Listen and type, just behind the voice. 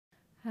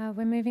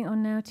We're moving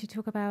on now to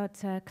talk about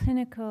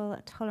clinical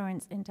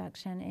tolerance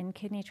induction in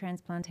kidney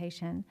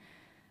transplantation.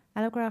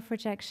 Allograft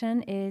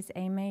rejection is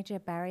a major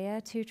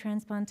barrier to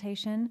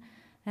transplantation,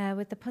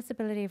 with the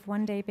possibility of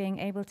one day being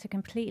able to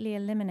completely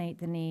eliminate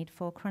the need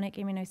for chronic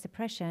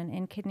immunosuppression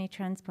in kidney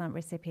transplant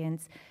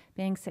recipients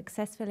being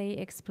successfully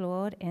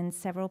explored in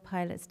several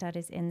pilot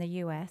studies in the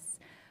US.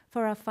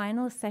 For our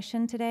final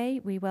session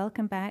today, we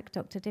welcome back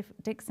Dr.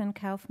 Dixon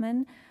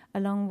Kaufman,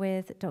 along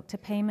with Dr.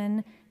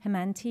 Peiman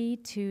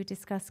Hematti, to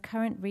discuss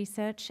current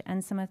research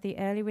and some of the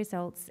early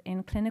results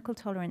in clinical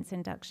tolerance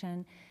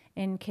induction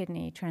in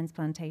kidney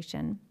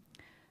transplantation.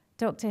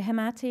 Dr.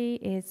 Hematti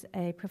is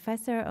a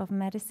professor of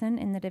medicine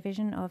in the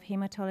Division of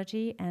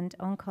Hematology and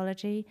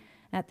Oncology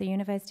at the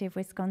University of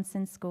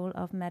Wisconsin School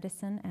of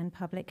Medicine and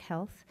Public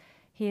Health.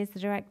 He is the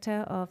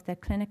director of the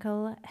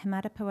Clinical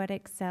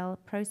Hematopoietic Cell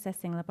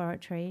Processing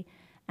Laboratory,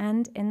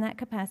 and in that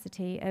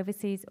capacity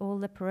oversees all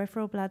the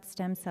peripheral blood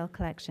stem cell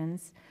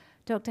collections.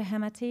 Dr.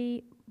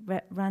 Hematti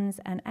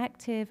runs an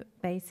active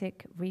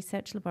basic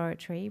research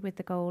laboratory with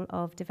the goal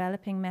of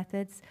developing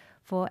methods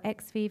for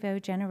ex vivo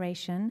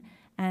generation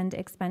and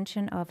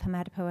expansion of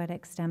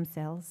hematopoietic stem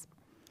cells.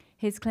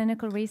 His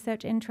clinical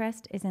research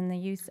interest is in the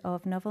use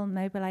of novel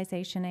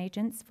mobilization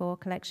agents for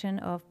collection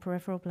of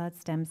peripheral blood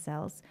stem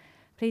cells.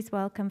 Please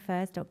welcome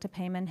first Dr.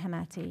 Peiman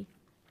Hematti.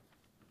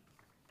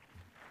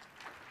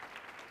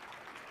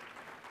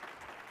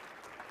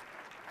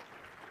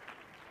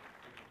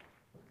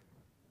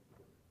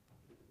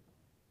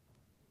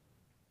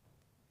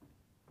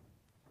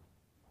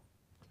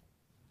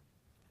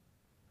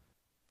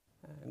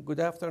 Good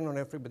afternoon,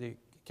 everybody.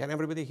 Can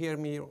everybody hear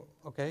me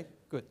okay?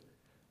 Good.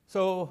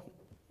 So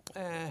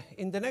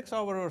in the next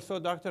hour or so,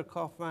 Dr.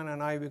 Kaufman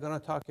and I, we're going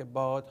to talk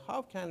about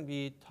how can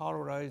we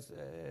tolerize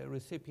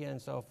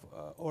recipients of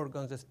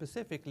organs,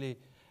 specifically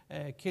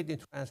kidney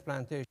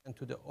transplantation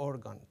to the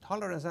organ.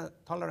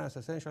 Tolerance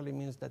essentially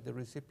means that the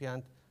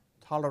recipient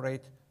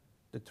tolerate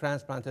the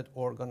transplanted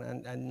organ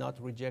and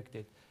not reject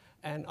it.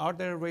 And are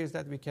there ways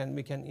that we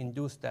can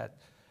induce that?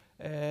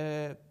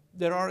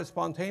 There are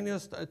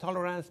spontaneous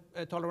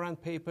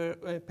tolerant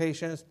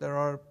patients. There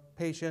are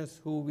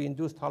patients who we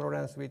induce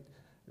tolerance with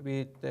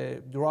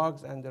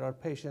drugs, and there are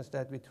patients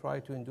that we try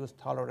to induce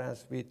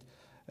tolerance with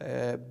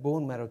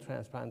bone marrow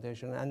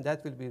transplantation, and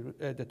that will be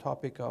the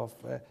topic of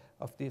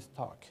this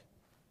talk.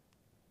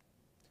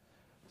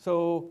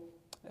 So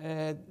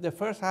the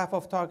first half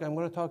of talk, I'm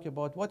going to talk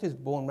about what is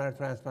bone marrow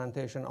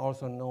transplantation,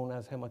 also known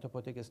as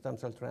hematopoietic stem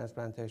cell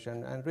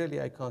transplantation, and really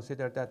I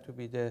consider that to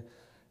be the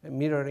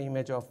mirror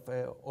image of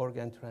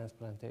organ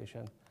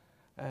transplantation.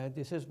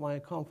 This is my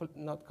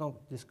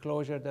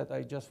disclosure that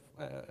I just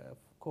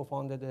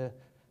co-founded a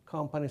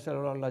company,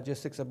 Cellular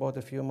Logistics, about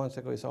a few months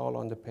ago. It's all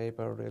on the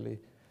paper, really.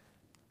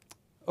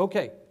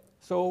 Okay,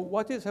 so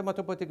what is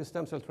hematopoietic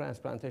stem cell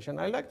transplantation?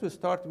 I like to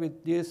start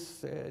with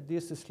this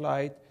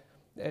slide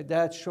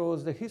that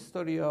shows the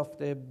history of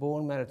the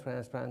bone marrow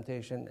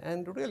transplantation.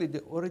 And really,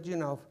 the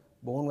origin of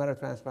bone marrow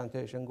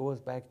transplantation goes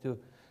back to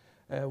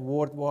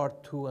World War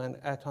II, an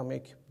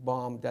atomic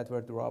bomb that were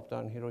dropped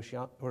on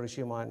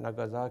Hiroshima and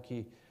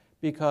Nagasaki,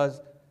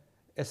 because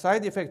a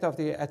side effect of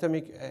the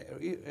atomic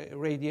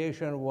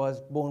radiation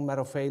was bone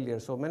marrow failure.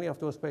 So many of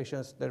those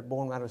patients, their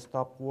bone marrow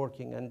stopped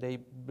working and they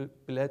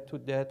bled to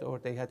death, or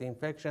they had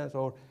infections,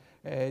 or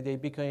they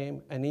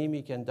became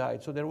anemic and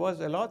died. So there was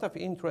a lot of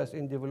interest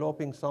in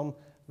developing some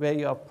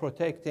way of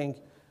protecting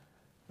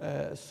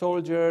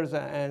soldiers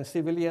and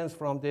civilians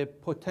from the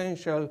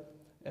potential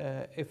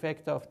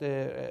effect of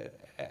the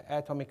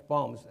atomic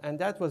bombs. And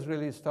that was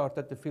really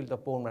started the field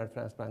of bone marrow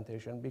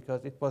transplantation,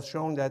 because it was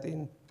shown that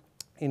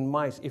in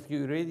mice, if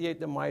you irradiate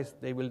the mice,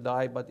 they will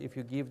die, but if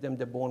you give them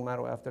the bone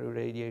marrow after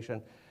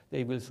irradiation,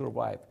 they will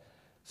survive.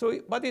 So,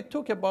 but it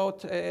took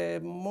about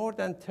more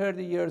than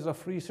 30 years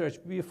of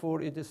research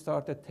before it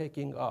started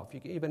taking off,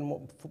 even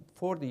more,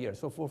 40 years.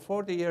 So for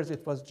 40 years,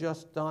 it was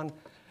just done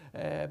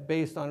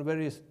based on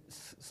very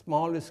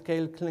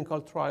small-scale clinical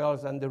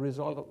trials, and the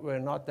results were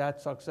not that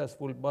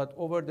successful. But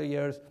over the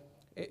years,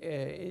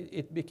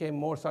 it became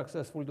more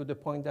successful to the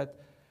point that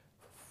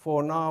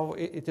for now,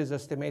 it is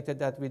estimated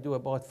that we do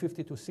about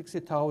 50 to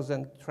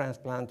 60,000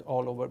 transplant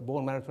all over,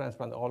 bone marrow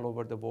transplant all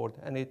over the world.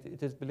 And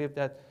it is believed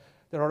that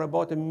there are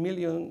about 1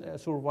 million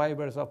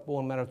survivors of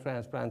bone marrow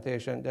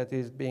transplantation that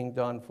is being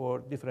done for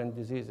different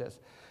diseases.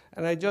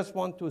 And I just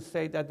want to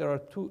say that there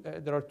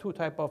are two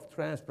types of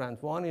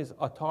transplant. One is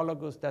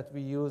autologous, that we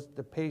use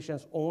the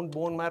patient's own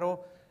bone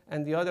marrow,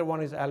 and the other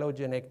one is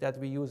allogenic, that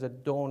we use a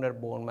donor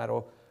bone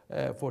marrow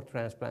for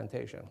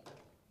transplantation.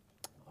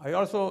 I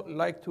also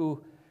like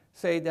to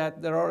say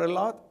that there are a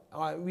lot,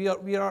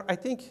 I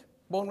think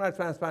bone marrow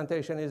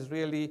transplantation is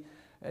really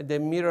the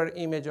mirror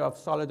image of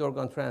solid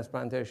organ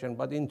transplantation.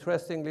 But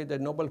interestingly, the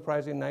Nobel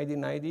Prize in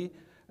 1990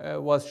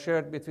 was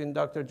shared between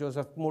Dr.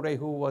 Joseph Murray,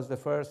 who was the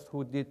first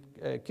who did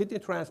kidney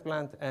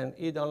transplant, and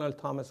E. Donald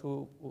Thomas,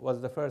 who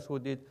was the first who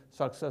did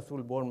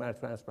successful bone marrow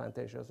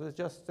transplantation. So it's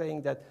just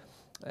saying that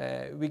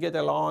we get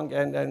along,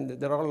 and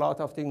there are a lot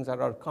of things that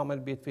are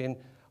common between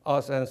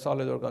us and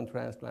solid organ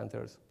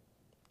transplanters.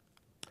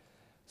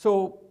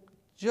 So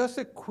just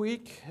a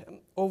quick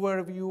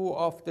overview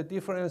of the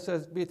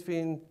differences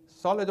between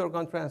solid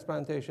organ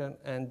transplantation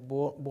and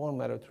bone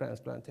marrow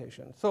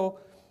transplantation. So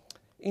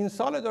in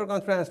solid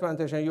organ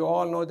transplantation, you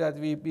all know that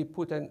we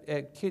put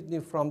a kidney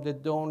from the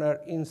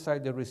donor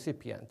inside the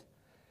recipient.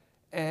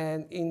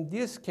 And in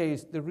this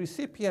case, the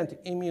recipient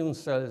immune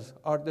cells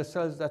are the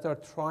cells that are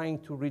trying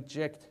to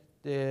reject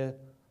the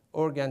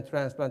organ,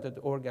 transplanted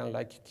organ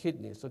like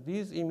kidney. So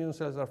these immune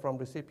cells are from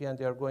recipient.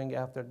 They are going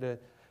after the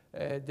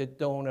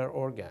donor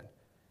organ.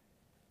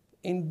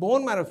 In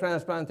bone marrow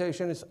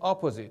transplantation, it's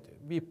opposite.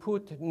 We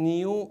put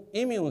new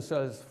immune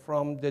cells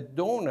from the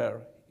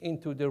donor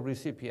into the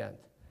recipient.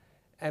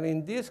 And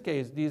in this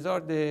case, these are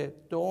the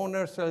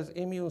donor cells,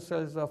 immune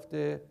cells of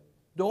the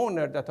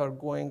donor that are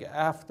going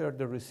after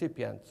the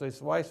recipient. So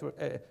it's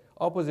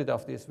opposite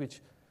of this, which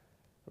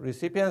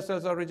recipient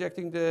cells are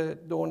rejecting the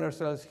donor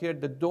cells. Here,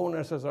 the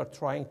donor cells are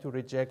trying to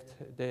reject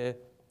the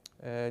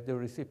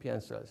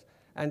recipient cells.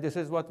 And this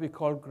is what we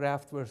call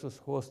graft versus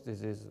host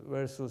disease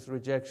versus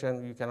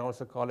rejection. You can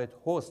also call it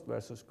host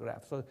versus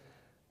graft. So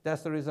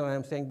that's the reason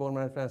I'm saying bone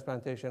marrow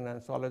transplantation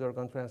and solid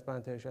organ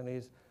transplantation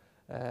is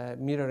a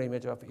mirror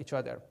image of each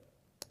other.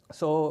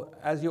 So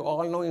as you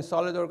all know, in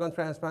solid organ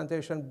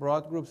transplantation,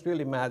 blood groups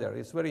really matter.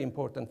 It's a very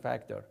important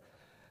factor.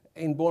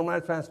 In bone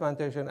marrow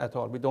transplantation at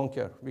all, we don't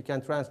care. We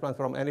can transplant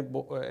from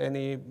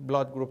any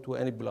blood group to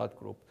any blood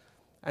group.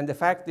 And the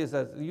fact is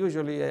that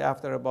usually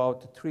after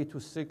about 3 to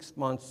 6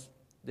 months,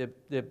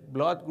 the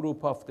blood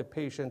group of the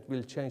patient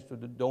will change to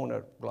the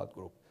donor blood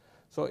group.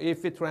 So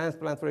if we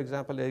transplant, for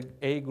example,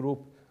 A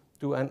group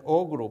to an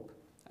O group,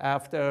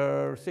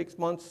 after 6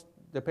 months,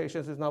 the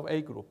patient is now A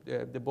group.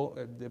 The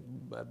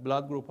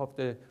blood group of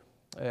the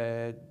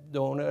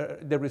donor,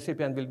 the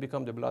recipient will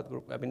become the blood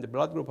group. I mean, the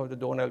blood group of the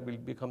donor will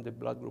become the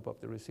blood group of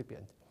the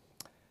recipient.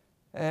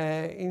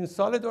 In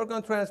solid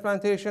organ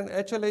transplantation,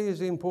 HLA is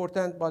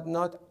important, but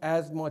not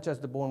as much as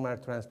the bone marrow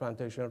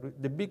transplantation.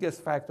 The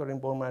biggest factor in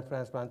bone marrow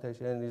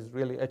transplantation is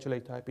really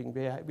HLA typing.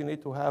 We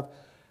need to have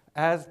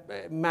as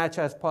match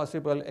as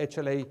possible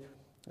HLA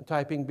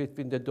typing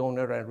between the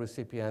donor and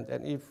recipient.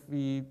 And if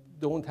we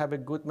don't have a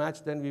good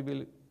match, then we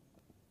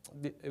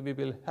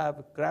will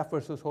have graft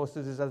versus host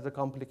disease as a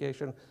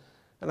complication.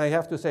 And I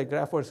have to say,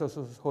 graft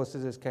versus host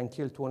disease can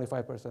kill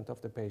 25% of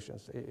the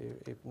patients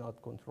if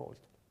not controlled.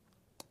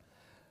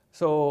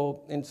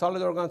 So in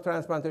solid organ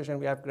transplantation,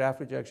 we have graft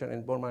rejection.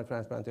 In bone marrow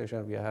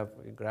transplantation, we have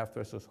graft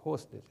versus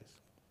host disease.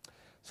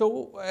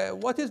 So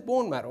what is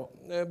bone marrow?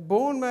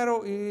 Bone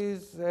marrow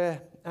is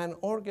an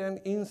organ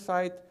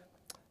inside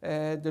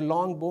the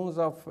long bones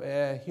of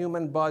a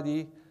human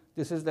body.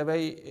 This is the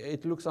way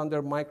it looks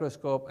under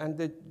microscope. And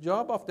the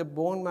job of the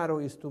bone marrow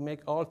is to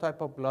make all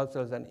type of blood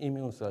cells and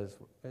immune cells,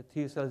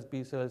 T cells,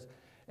 B cells,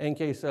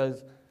 NK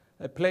cells,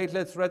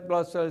 platelets, red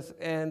blood cells.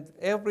 And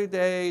every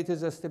day it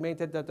is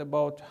estimated that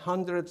about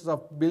hundreds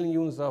of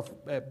billions of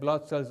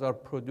blood cells are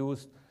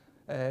produced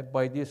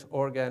by this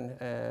organ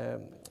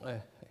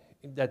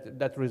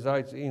that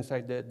resides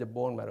inside the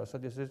bone marrow. So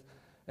this is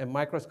a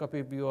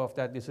microscopic view of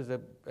that. This is a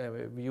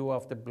view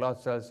of the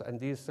blood cells, and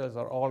these cells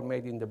are all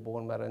made in the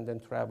bone marrow and then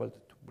traveled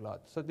to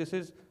blood. So this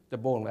is the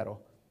bone marrow.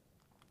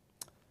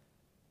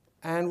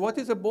 And what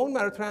is a bone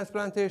marrow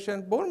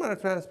transplantation? Bone marrow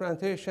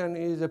transplantation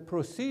is a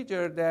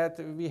procedure that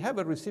we have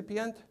a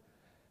recipient,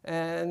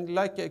 and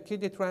like a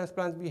kidney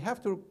transplant, we have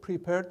to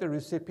prepare the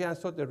recipient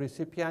so the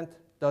recipient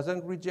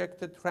doesn't reject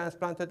the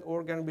transplanted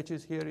organ, which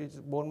is here is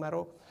bone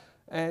marrow.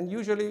 And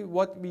usually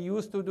what we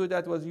used to do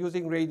that was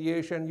using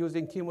radiation,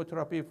 using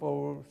chemotherapy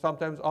for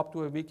sometimes up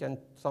to a week and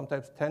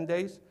sometimes 10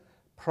 days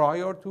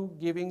prior to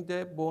giving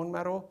the bone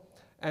marrow.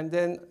 And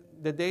then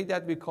the day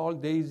that we call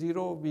day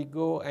 0, we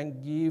go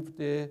and give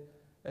the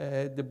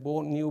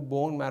new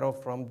bone marrow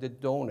from the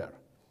donor.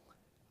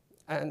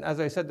 And as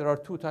I said, there are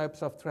 2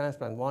 types of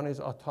transplant. One is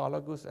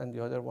autologous and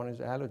the other one is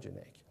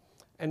allogeneic.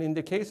 And in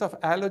the case of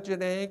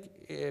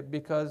allogeneic,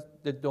 because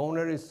the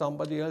donor is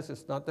somebody else,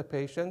 it's not the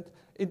patient.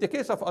 In the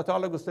case of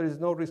autologous, there is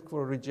no risk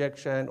for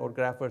rejection or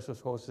graft versus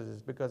host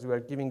disease because we are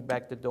giving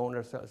back the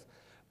donor cells.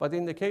 But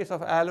in the case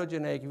of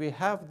allogeneic, we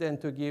have then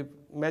to give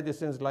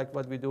medicines like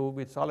what we do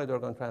with solid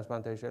organ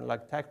transplantation,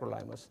 like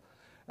tacrolimus,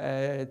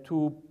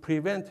 to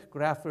prevent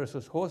graft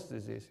versus host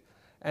disease.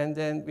 And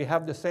then we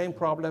have the same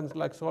problems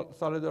like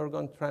solid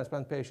organ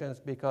transplant patients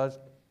because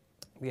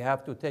we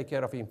have to take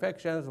care of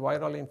infections,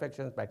 viral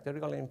infections,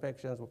 bacterial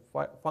infections,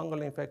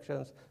 fungal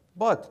infections.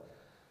 But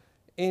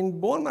in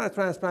bone marrow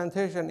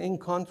transplantation, in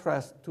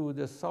contrast to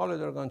the solid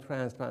organ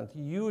transplant,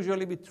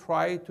 usually we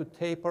try to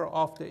taper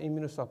off the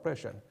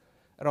immunosuppression.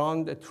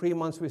 Around 3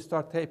 months, we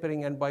start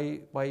tapering, and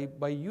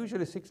by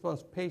usually 6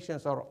 months,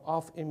 patients are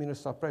off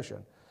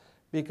immunosuppression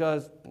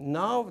because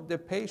now the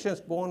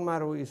patient's bone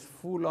marrow is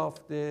full of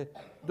the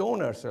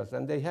donor cells,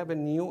 and they have a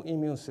new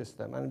immune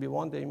system, and we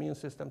want the immune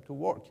system to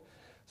work.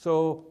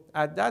 So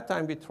at that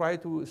time, we try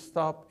to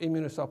stop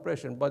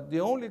immunosuppression. But the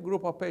only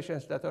group of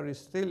patients that are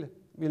still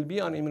will be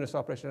on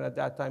immunosuppression at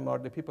that time are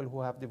the people who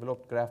have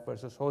developed graft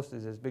versus host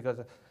disease. Because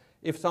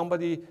if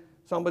somebody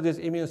somebody's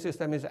immune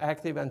system is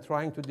active and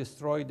trying to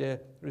destroy the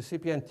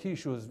recipient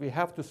tissues, we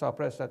have to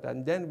suppress that,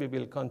 and then we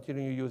will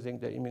continue using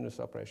the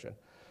immunosuppression.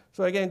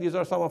 So again, these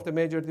are some of the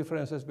major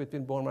differences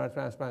between bone marrow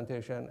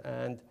transplantation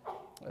and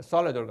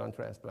solid organ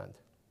transplant.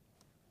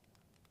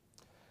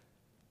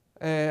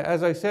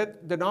 As I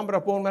said, the number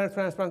of bone marrow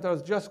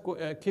transplants just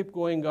keep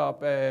going up.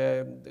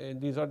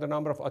 These are the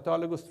number of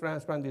autologous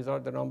transplants. These are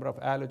the number of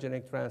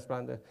allogeneic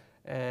transplants.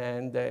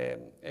 And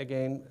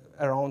again,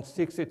 around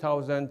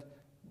 60,000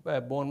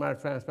 bone marrow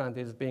transplant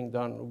is being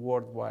done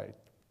worldwide.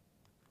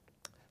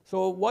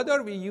 So what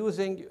are we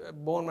using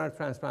bone marrow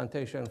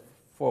transplantation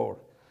for?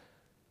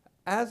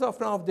 As of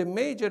now, the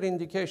major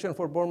indication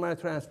for bone marrow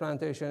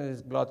transplantation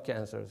is blood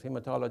cancers,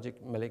 hematologic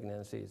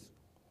malignancies,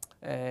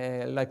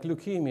 like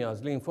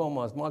leukemias,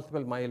 lymphomas,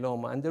 multiple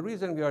myeloma. And the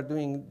reason we are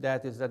doing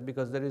that is that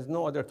because there is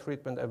no other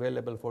treatment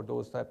available for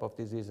those type of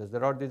diseases.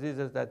 There are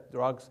diseases that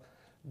drugs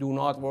do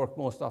not work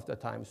most of the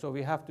time. So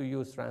we have to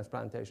use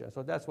transplantation.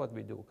 So that's what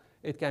we do.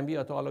 It can be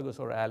autologous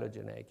or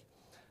allogeneic.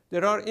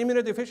 There are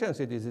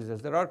immunodeficiency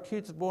diseases. There are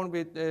kids born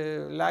with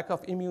lack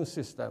of immune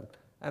system.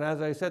 And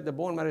as I said, the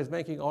bone marrow is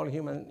making all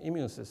human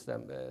immune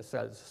system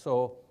cells.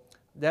 So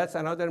that's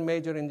another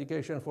major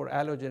indication for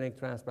allogeneic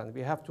transplant.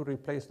 We have to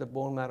replace the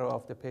bone marrow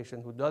of the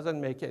patient who doesn't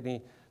make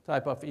any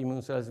type of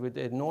immune cells with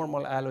a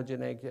normal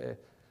allogeneic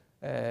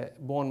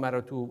bone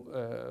marrow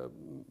to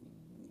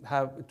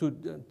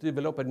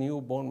develop a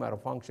new bone marrow,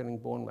 functioning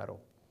bone marrow.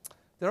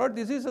 There are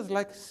diseases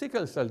like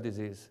sickle cell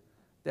disease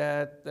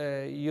that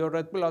your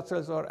red blood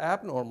cells are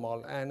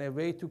abnormal, and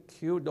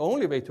the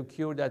only way to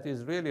cure that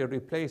is really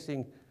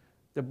replacing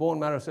the bone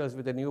marrow cells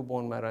with a new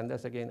bone marrow, and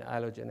that's again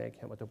allogeneic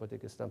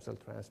hematopoietic stem cell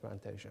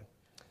transplantation.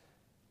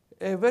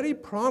 Very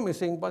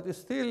promising, but it's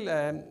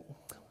still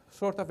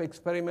sort of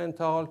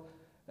experimental,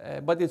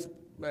 but it's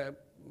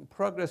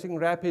progressing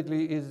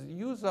rapidly, is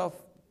use of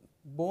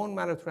bone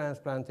marrow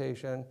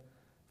transplantation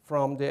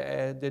from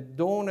the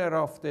donor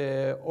of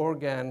the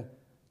organ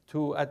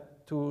to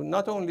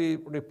not only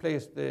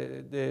replace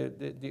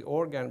the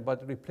organ,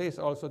 but replace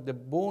also the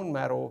bone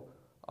marrow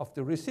of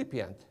the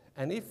recipient.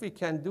 And if we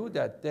can do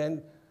that,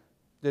 then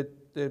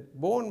the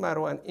bone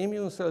marrow and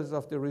immune cells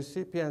of the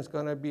recipient is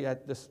going to be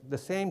at the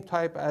same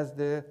type as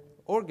the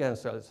organ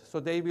cells.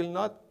 So they will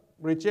not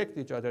reject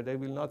each other. They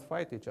will not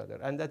fight each other.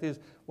 And that is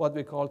what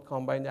we call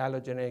combined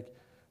allogeneic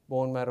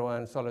bone marrow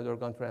and solid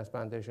organ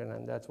transplantation.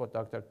 And that's what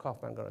Dr.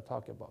 Kaufman is going to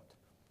talk about.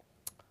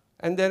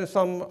 And then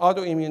some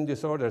autoimmune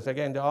disorders.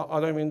 Again, the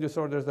autoimmune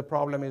disorders, the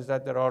problem is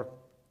that there are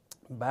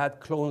bad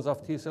clones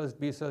of T cells,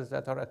 B cells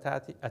that are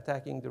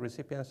attacking the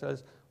recipient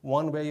cells.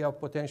 One way of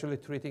potentially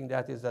treating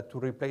that is that to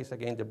replace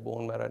again the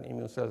bone marrow and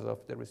immune cells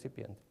of the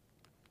recipient.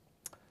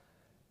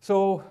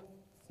 So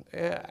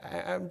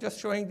I'm just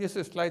showing this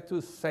slide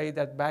to say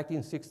that back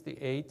in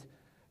 '68,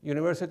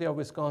 University of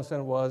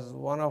Wisconsin was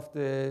one of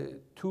the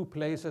 2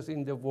 places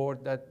in the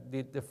world that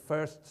did the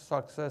first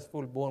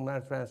successful bone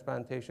marrow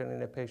transplantation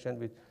in a patient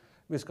with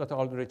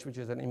Wiskott-Aldrich, which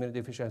is an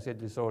immunodeficiency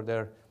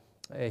disorder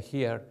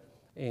here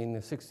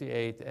in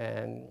 '68.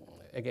 And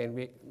again,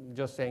 we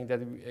just saying that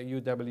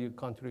UW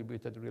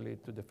contributed really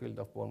to the field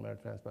of bone marrow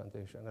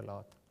transplantation a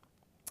lot.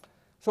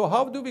 So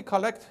how do we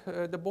collect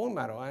the bone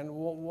marrow, and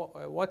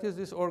what is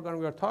this organ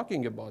we are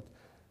talking about?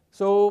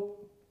 So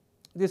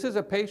this is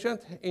a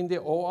patient in the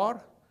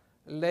OR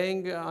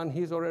laying on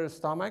his or her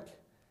stomach,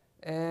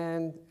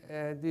 and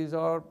these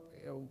are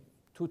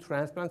 2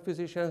 transplant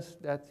physicians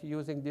that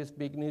using these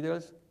big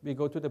needles. We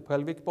go to the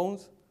pelvic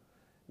bones.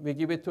 We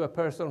give it to a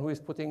person who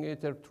is putting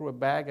it through a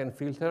bag and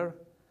filter.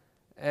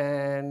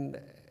 And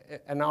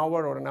an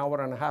hour or an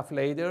hour and a half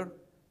later,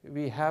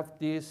 we have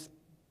this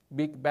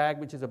big bag,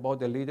 which is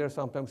about a liter,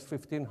 sometimes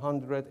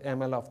 1,500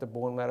 ml of the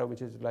bone marrow,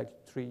 which is like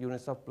 3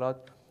 units of blood.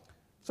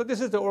 So this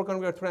is the organ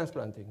we are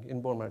transplanting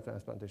in bone marrow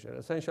transplantation.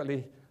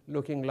 Essentially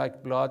looking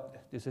like blood.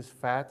 This is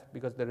fat,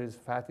 because there is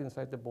fat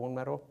inside the bone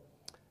marrow.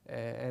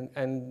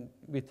 And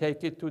we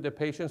take it to the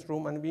patient's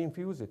room and we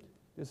infuse it.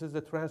 This is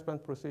the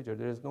transplant procedure.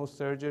 There is no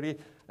surgery.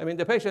 I mean,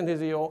 the patient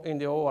is in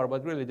the OR,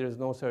 but really there is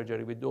no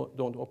surgery. We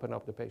don't open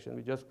up the patient.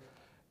 We just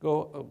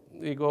go,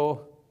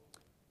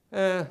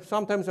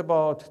 sometimes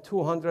about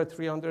 200,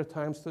 300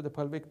 times to the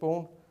pelvic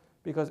bone,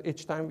 because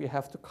each time we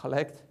have to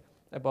collect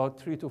about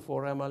 3 to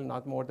 4 ml,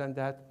 not more than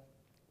that.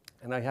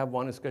 And I have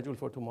one scheduled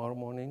for tomorrow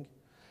morning.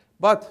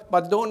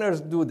 But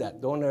donors do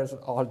that. Donors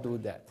all do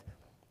that.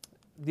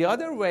 The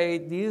other way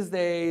these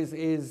days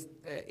is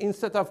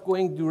instead of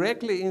going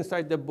directly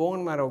inside the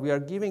bone marrow, we are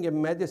giving a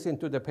medicine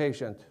to the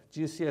patient,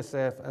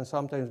 G-CSF and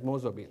sometimes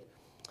Mozobel.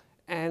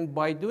 And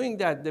by doing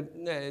that,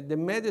 the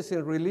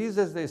medicine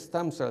releases the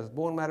stem cells,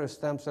 bone marrow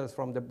stem cells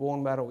from the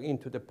bone marrow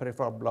into the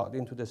peripheral blood,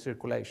 into the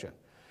circulation.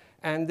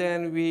 And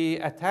then we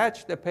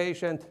attach the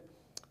patient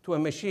to a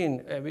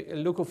machine, a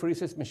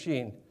leukapheresis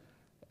machine.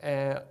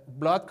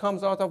 Blood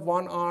comes out of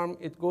one arm,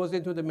 it goes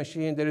into the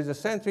machine, there is a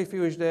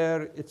centrifuge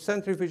there, it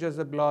centrifuges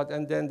the blood,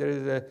 and then there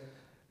is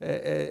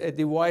a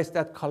device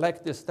that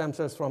collects the stem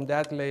cells from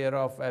that layer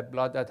of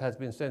blood that has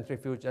been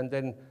centrifuged, and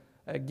then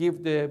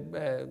give the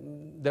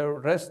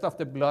rest of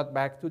the blood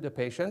back to the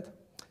patient.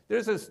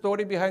 There's a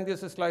story behind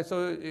this slide.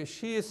 So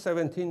she is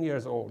 17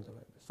 years old.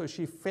 So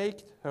she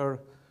faked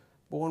her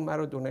bone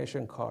marrow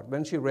donation card.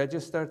 When she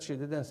registered, she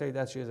didn't say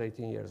that she is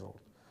 18 years old.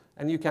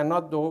 And you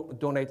cannot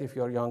donate if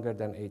you're younger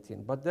than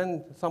 18. But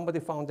then somebody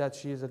found that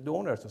she is a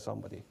donor to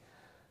somebody.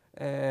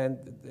 And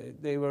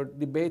they were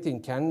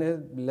debating, can a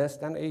less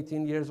than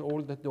 18 years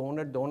old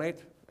donor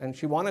donate? And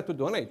she wanted to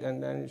donate,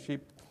 and she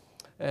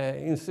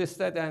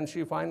insisted, and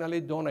she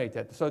finally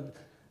donated. So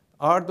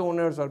our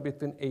donors are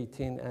between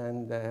 18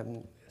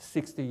 and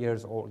 60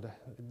 years old.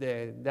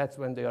 That's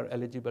when they are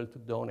eligible to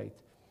donate.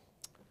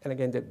 And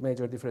again, the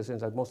major difference is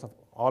that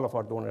all of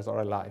our donors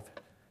are alive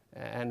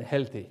and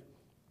healthy.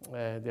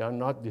 They are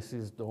not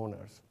deceased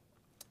donors,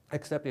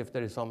 except if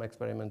there is some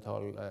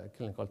experimental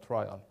clinical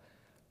trial.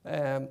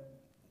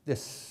 The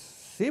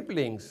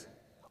siblings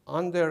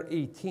under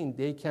 18,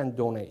 they can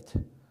donate,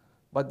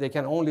 but they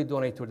can only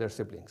donate to their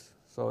siblings.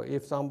 So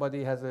if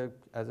somebody has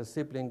a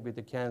sibling with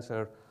a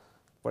cancer,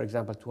 for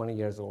example, 20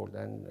 years old,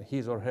 and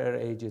his or her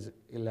age is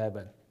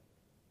 11,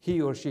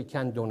 he or she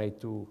can donate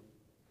to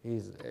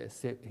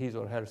his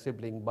or her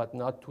sibling, but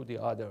not to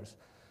the others.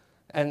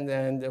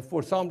 And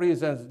for some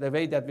reasons, the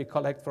way that we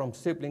collect from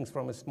siblings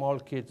from small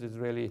kids is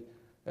really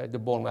the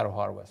bone marrow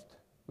harvest.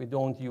 We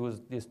don't use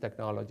this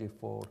technology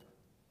for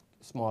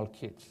small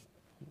kids.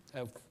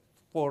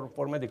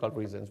 For medical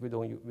reasons, we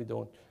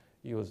don't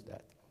use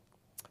that.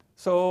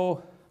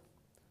 So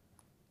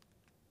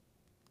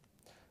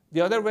the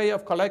other way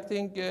of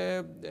collecting,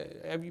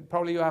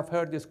 probably you have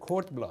heard this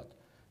cord blood.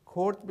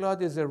 Cord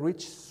blood is a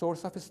rich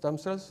source of stem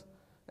cells,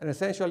 and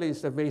essentially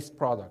it's a waste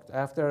product.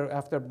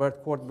 After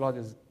birth, cord blood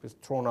is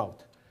thrown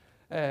out.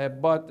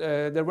 But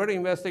there were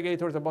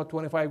investigators about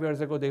 25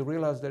 years ago, they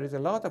realized there is a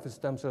lot of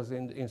stem cells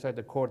inside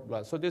the cord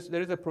blood. So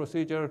there is a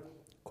procedure,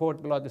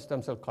 cord blood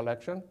stem cell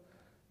collection,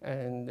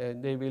 and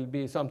they will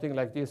be something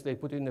like this. They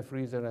put it in the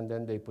freezer, and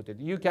then they put it.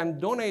 You can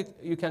donate,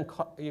 you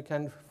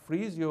can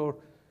freeze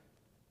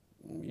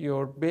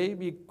your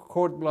baby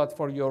cord blood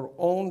for your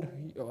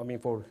own,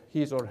 for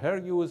his or her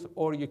use,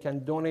 or you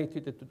can donate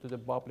it to the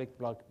public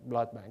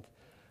blood bank.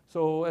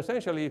 So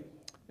essentially,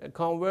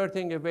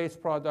 converting a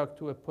waste product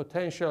to a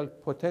potential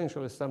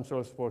stem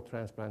cells for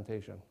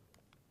transplantation.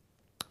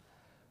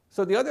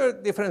 So the other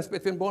difference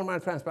between bone marrow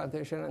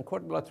transplantation and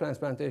cord blood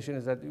transplantation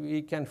is that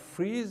we can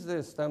freeze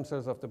the stem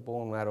cells of the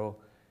bone marrow,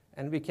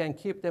 and we can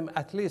keep them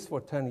at least for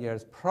 10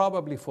 years,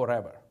 probably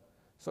forever.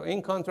 So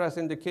in contrast,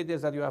 in the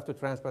kidneys that you have to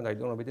transplant, I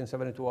don't know, within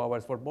 72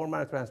 hours, for bone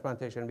marrow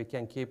transplantation, we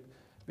can keep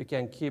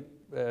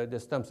the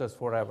stem cells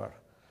forever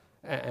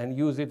and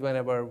use it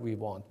whenever we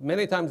want.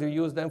 Many times we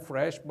use them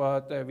fresh,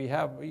 but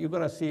you're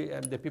going to see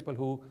the people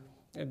who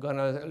are going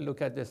to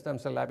look at the stem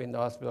cell lab in the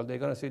hospital, they're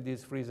going to see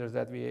these freezers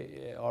that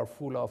are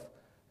full of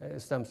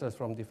stem cells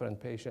from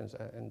different patients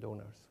and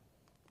donors.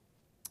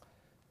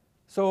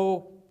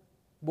 So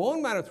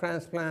bone marrow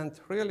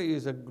transplant really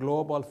is a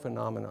global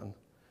phenomenon,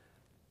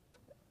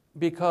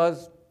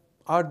 because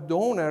our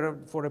donor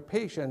for a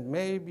patient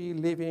may be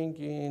living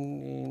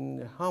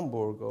in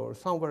Hamburg or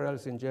somewhere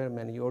else in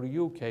Germany or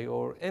UK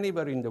or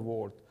anywhere in the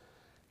world.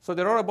 So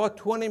there are about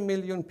 20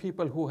 million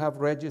people who have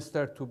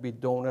registered to be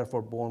donor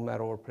for bone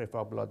marrow or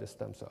peripheral blood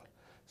stem cell.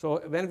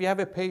 So when we have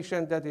a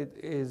patient that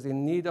is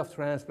in need of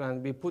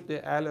transplant, we put the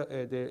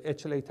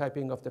HLA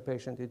typing of the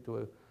patient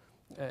into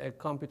a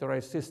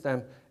computerized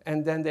system,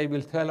 and then they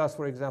will tell us,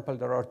 for example,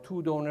 there are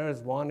 2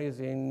 donors, one is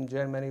in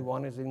Germany,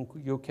 one is in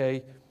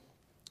UK.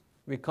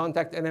 We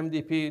contact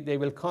NMDP, they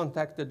will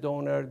contact the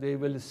donor, they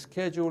will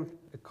schedule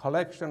a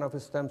collection of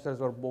stem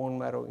cells or bone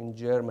marrow in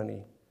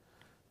Germany.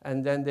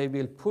 And then they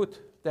will put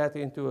that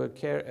into a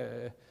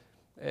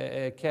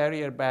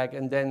carrier bag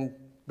and then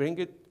bring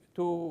it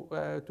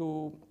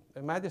to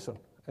Madison.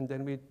 And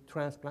then we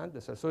transplant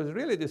the cells. So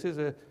this is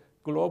a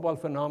global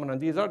phenomenon.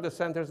 These are the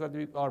centers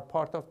that are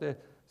part of the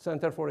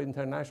Center for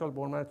International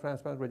Bone Marrow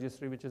Transplant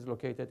Registry, which is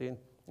located in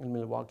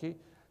Milwaukee.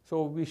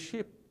 So we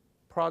ship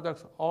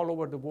products all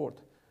over the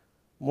world.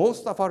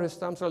 Most of our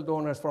stem cell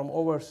donors from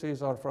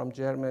overseas are from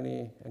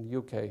Germany and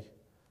UK,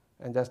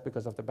 and that's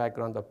because of the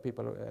background of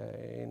people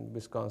in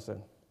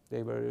Wisconsin.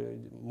 They were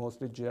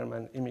mostly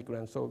German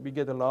immigrants, so we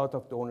get a lot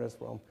of donors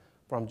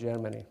from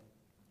Germany.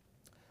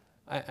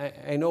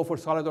 I know for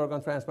solid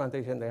organ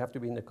transplantation, they have to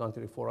be in the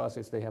country. For us,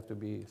 they have to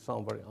be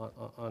somewhere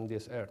on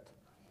this earth.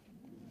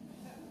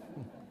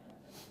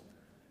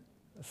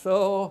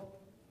 So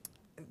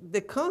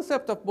the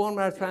concept of bone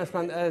marrow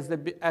transplant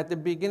at the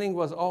beginning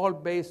was all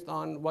based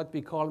on what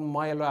we call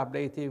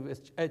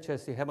myeloablative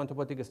HSC,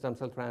 hematopoietic stem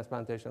cell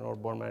transplantation or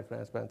bone marrow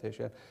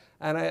transplantation.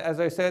 And as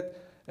I said,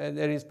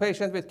 there is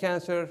patient with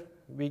cancer,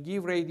 we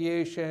give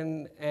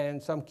radiation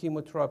and some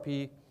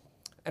chemotherapy.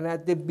 And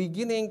at the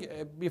beginning,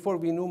 before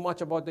we knew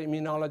much about the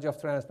immunology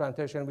of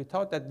transplantation, we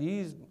thought that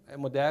these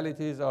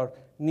modalities are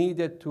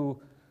needed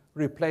to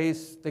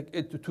replace,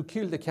 to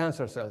kill the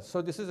cancer cells.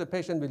 So this is a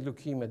patient with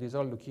leukemia. These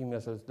are leukemia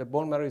cells. The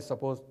bone marrow is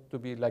supposed to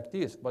be like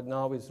this, but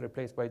now it's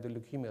replaced by the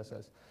leukemia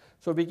cells.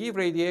 So we give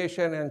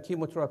radiation and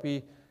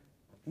chemotherapy,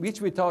 which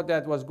we thought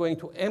that was going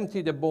to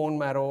empty the bone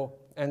marrow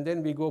and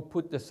then we go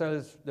put the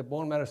cells, the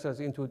bone marrow cells,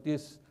 into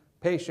this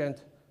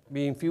patient.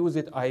 We infuse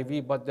it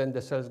IV, but then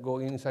the cells go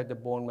inside the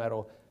bone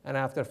marrow, and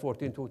after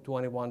 14 to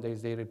 21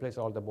 days, they replace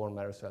all the bone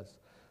marrow cells.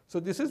 So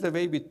this is the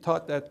way we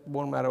thought that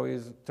bone marrow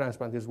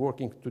transplant is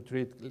working to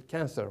treat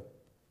cancer.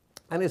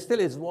 And it still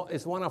is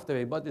one of the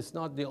ways, but it's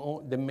not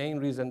the main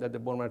reason that the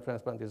bone marrow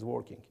transplant is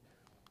working.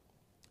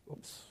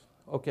 Oops.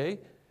 Okay.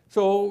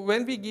 So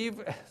when we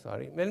give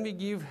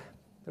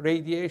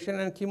radiation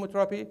and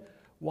chemotherapy,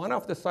 one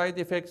of the side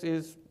effects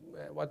is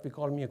what we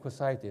call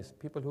mucositis.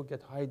 People who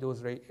get high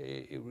dose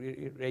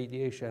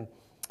radiation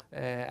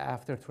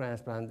after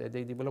transplant,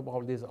 they develop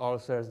all these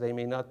ulcers. They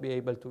may not be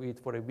able to eat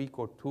for a week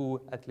or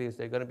two at least.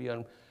 They're going to be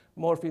on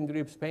morphine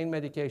drips, pain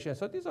medication.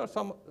 So these are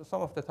some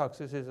of the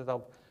toxicities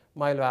of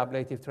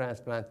myeloablative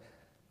transplant.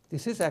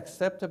 This is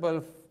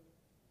acceptable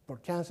for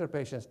cancer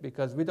patients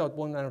because without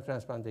bone marrow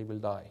transplant, they will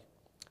die.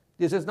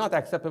 This is not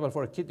acceptable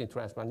for a kidney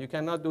transplant. You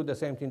cannot do the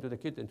same thing to the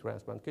kidney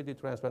transplant. Kidney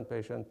transplant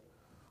patient,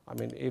 I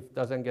mean, if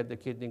doesn't get the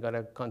kidney,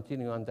 gonna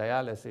continue on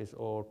dialysis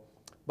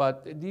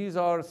but these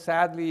are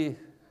sadly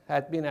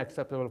had been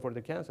acceptable for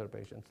the cancer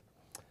patients.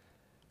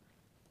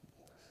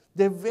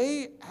 The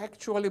way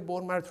actually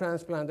bone marrow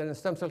transplant and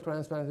stem cell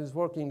transplant is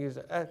working is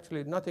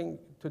actually nothing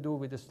to do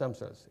with the stem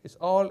cells. It's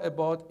all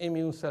about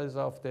immune cells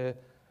of the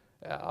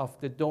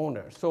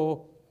donor.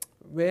 So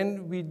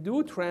when we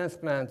do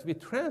transplant, we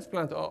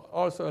transplant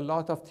also a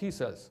lot of T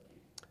cells.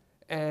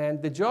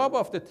 And the job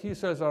of the T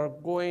cells are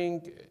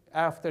going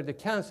after the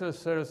cancer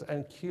cells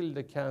and kill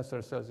the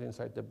cancer cells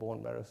inside the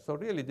bone marrow. So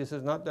really, this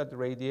is not that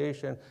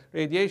radiation.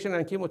 Radiation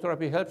and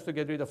chemotherapy helps to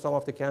get rid of some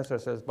of the cancer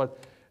cells, but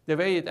the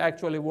way it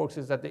actually works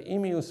is that the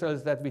immune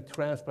cells that we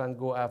transplant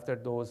go after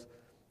those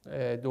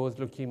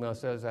leukemia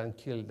cells and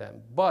kill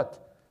them.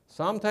 But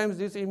sometimes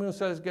these immune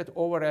cells get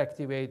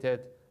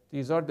overactivated.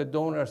 These are the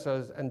donor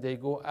cells, and they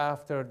go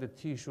after the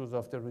tissues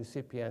of the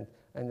recipient,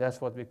 and that's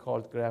what we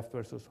call graft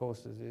versus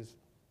host disease.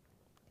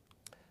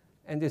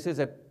 And this is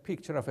a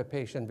picture of a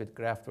patient with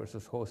graft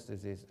versus host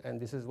disease, and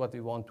this is what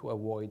we want to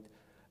avoid.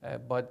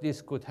 But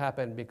this could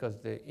happen because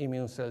the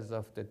immune cells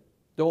of the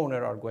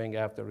donor are going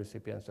after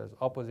recipient cells,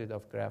 opposite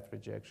of graft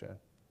rejection.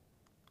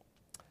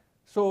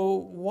 So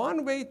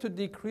one way to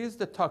decrease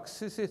the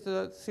toxicities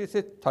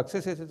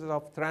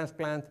of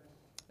transplant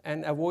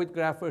and avoid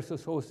graft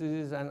versus host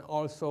disease and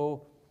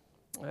also,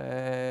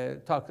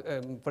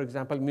 for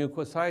example,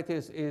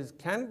 mucositis is,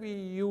 can we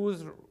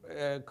use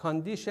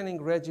conditioning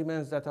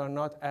regimens that are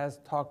not as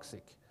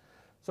toxic?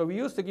 So we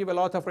used to give a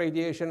lot of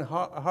radiation,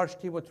 harsh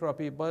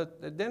chemotherapy,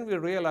 but then we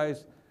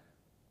realized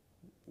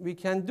we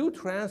can do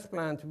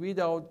transplant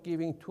without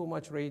giving too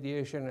much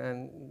radiation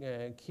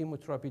and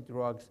chemotherapy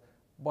drugs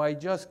by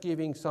just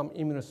giving some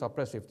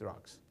immunosuppressive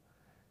drugs.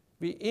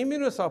 We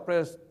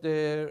immunosuppress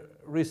the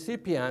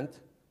recipient,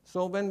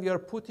 so when we are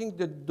putting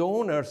the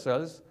donor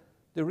cells,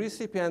 the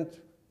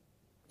recipient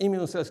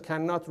immune cells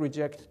cannot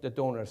reject the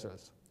donor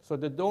cells. So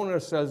the donor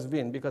cells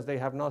win because they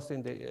have not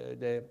seen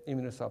the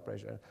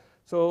immunosuppression.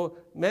 So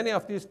many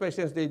of these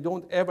patients, they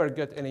don't ever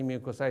get any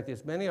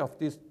mucositis. Many of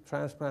these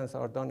transplants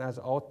are done as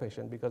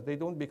outpatient because they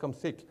don't become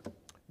sick.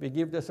 We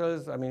give the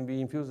cells, we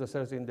infuse the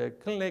cells in the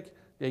clinic,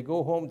 they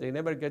go home, they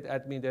never get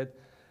admitted.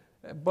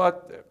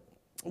 But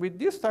with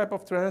this type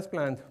of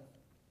transplant,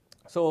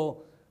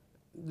 so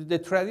the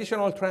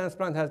traditional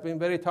transplant has been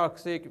very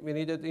toxic. We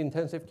needed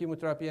intensive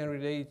chemotherapy and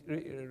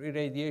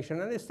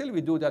radiation, and still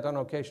we do that on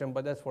occasion,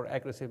 but that's for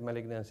aggressive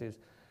malignancies.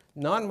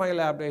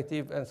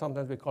 Non-myeloablative, and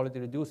sometimes we call it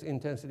reduced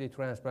intensity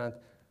transplant,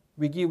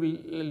 we give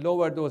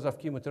lower dose of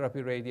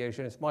chemotherapy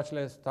radiation. It's much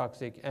less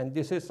toxic, and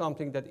this is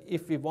something that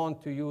if we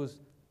want to use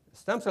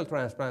stem cell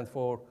transplant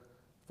for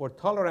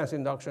tolerance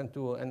induction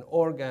to an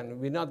organ,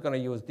 we're not going to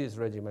use this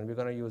regimen. We're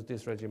going to use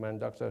this regimen.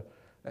 Dr.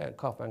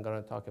 Kaufman is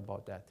going to talk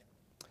about that.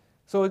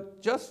 So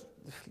just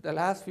the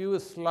last few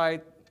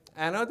slides,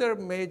 another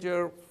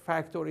major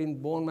factor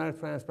in bone marrow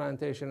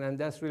transplantation, and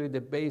that's really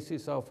the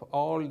basis of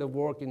all the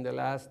work in the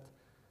last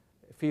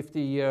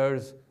 50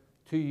 years,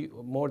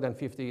 more than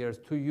 50 years,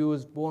 to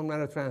use bone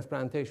marrow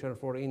transplantation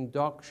for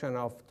induction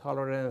of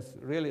tolerance,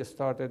 really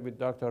started with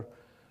Dr.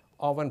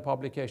 Owen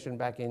publication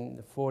back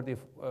in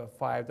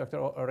 45.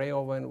 Dr. Ray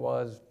Owen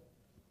was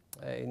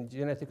in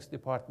genetics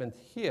department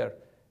here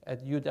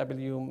at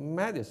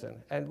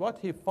UW-Madison. And what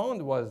he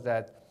found was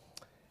that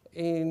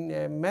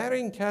in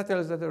marrying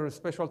cattle that are a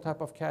special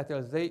type of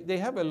cattle, they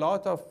have a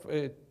lot of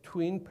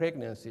twin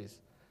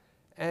pregnancies.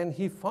 And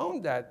he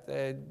found that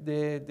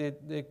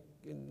the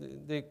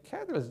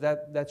cattle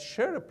that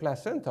share a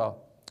placenta,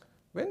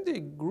 when they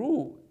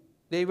grew,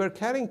 they were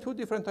carrying two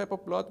different types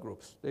of blood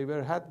groups. They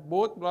had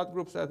both blood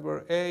groups that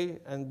were A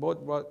and both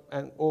blood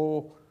and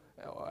O.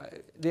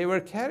 They were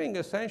carrying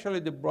essentially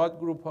the blood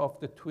group of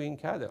the twin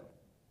cattle.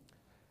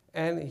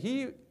 And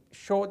he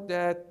showed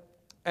that,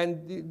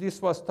 and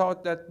this was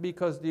thought that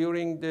because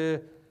during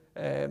the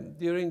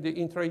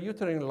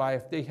intrauterine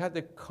life, they had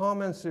a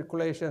common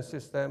circulation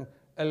system,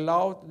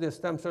 allowed the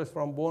stem cells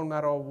from bone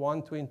marrow of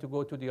one twin to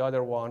go to the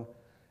other one,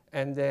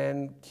 and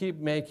then keep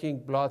making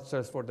blood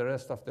cells for the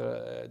rest of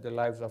the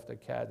lives of the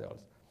cattle.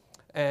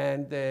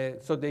 And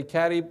so they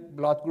carry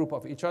blood group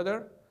of each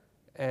other,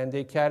 and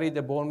they carry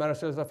the bone marrow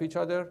cells of each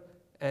other.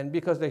 And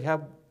because they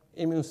have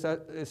immune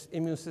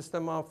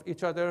system of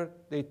each other,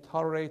 they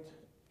tolerate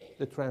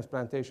the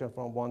transplantation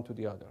from one to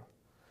the other.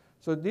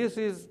 So this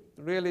is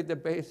really the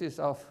basis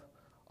of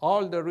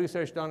all the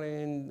research done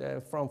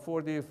in, from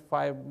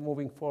 45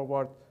 moving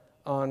forward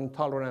on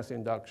tolerance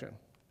induction.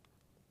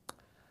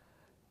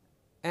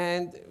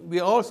 And we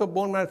also,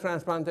 bone marrow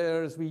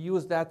transplanters, we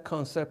use that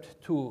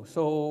concept too.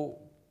 So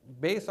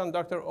based on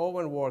Dr.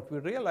 Owen's work, we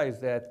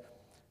realized that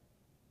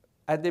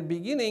at the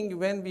beginning,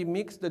 when we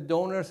mix the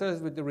donor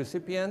cells with the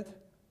recipient,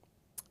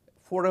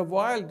 for a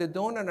while, the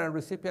donor and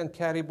recipient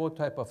carry both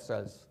type of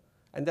cells.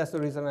 And that's the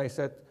reason I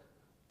said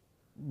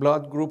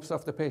blood groups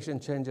of the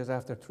patient changes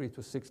after 3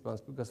 to 6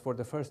 months, because for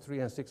the first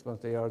 3 and 6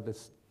 months, they are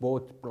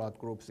both blood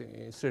groups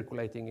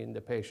circulating in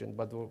the patient.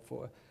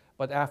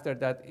 But after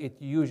that, it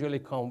usually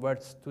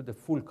converts to the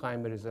full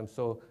chimerism.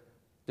 So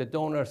the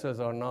donor cells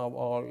are now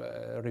all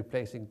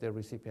replacing the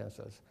recipient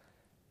cells.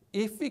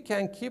 If we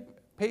can keep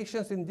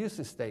patients in this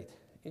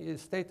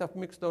state of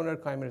mixed donor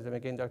chimerism,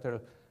 again,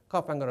 Dr.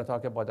 Kaufman going to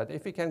talk about that.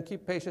 If we can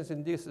keep patients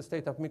in this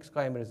state of mixed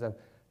chimerism,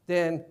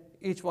 then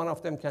each one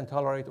of them can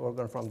tolerate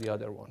organ from the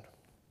other one.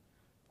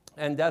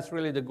 And that's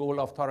really the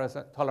goal of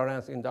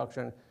tolerance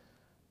induction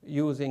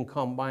using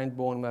combined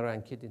bone marrow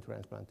and kidney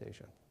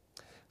transplantation.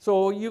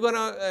 So you're going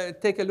to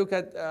take a look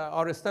at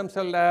our stem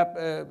cell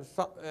lab,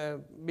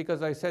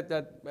 because I said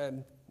that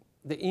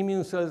the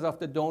immune cells of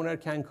the donor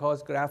can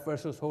cause graft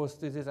versus host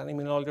disease and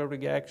immunological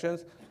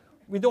reactions.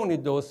 We don't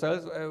need those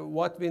cells.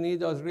 What we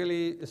need is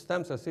really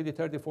stem cells,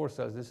 CD34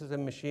 cells. This is a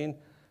machine.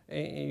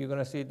 You're going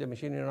to see the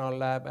machine in our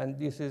lab. And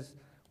this is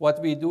what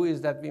we do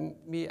is that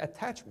we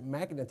attach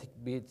magnetic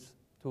beads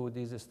to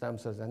these stem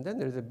cells. And then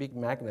there's a big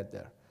magnet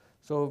there.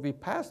 So we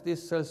pass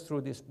these cells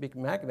through this big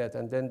magnet,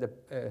 and then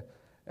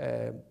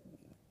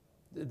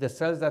the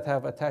cells that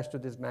have attached to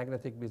these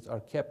magnetic beads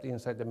are kept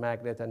inside the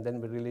magnet, and then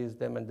we release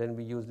them, and then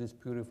we use these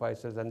purified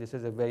cells. And this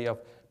is a way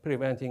of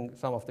preventing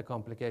some of the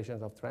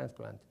complications of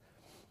transplant.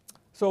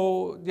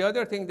 So the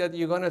other thing that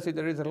you're going to see,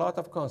 there is a lot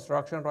of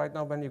construction right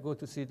now when you go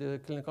to see the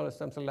clinical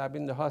stem cell lab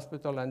in the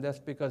hospital, and that's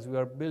because we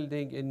are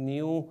building a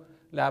new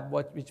lab,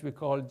 which we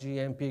call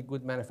GMP,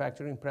 Good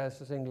Manufacturing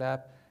Processing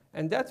Lab.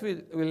 And that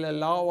will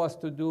allow us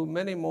to do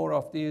many more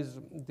of these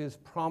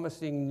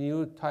promising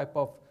new type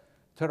of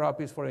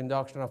therapies for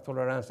induction of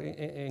tolerance,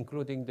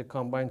 including the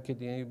combined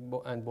kidney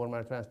and bone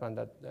marrow transplant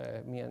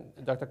that me and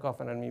Dr.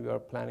 Kaufman and me were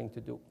planning to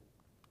do.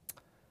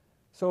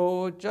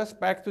 So just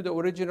back to the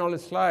original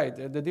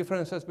slide, the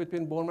differences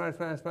between bone marrow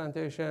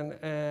transplantation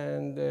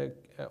and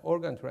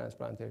organ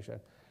transplantation.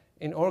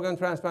 In organ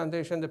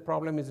transplantation, the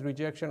problem is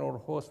rejection or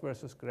host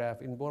versus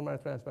graft. In bone marrow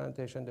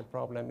transplantation, the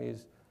problem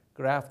is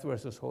graft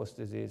versus host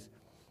disease.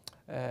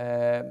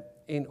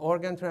 In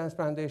organ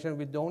transplantation,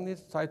 we don't need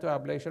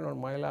cytoablation or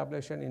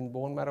myeloablation. In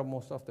bone marrow,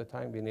 most of the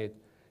time we need.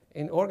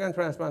 In organ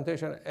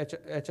transplantation,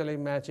 HLA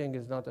matching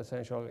is not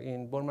essential.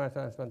 In bone marrow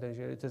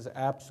transplantation, it is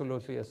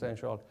absolutely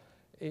essential.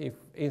 If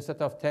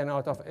instead of 10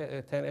 out of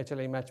 10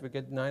 HLA match, we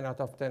get 9 out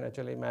of 10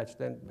 HLA match,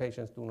 then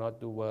patients do not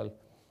do well.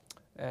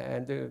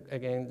 And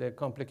again, the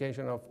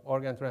complication of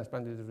organ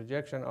transplant is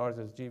rejection, ours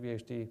is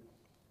GVHD.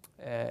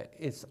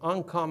 It's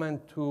uncommon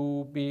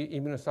to be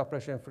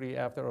immunosuppression free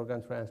after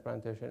organ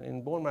transplantation.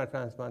 In bone marrow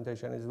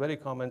transplantation, it's very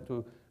common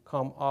to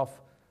come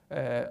off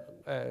the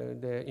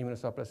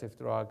immunosuppressive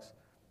drugs.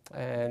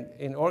 And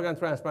in organ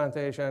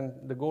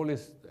transplantation, the goal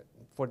is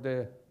for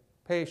the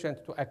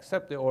patient to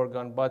accept the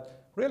organ, but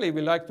really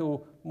we like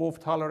to move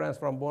tolerance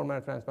from bone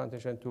marrow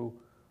transplantation to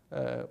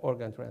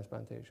organ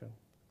transplantation.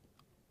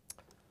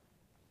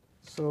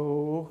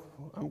 So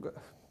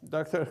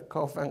Dr.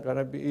 Kaufman going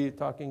to be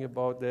talking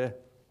about the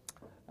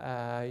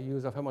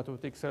use of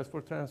hematopoietic cells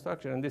for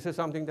transduction. And this is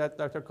something that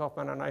Dr.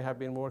 Kaufman and I have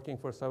been working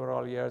for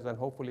several years, and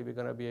hopefully we're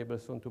going to be able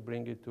soon to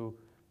bring it to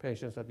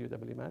patients at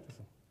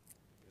UW-Madison.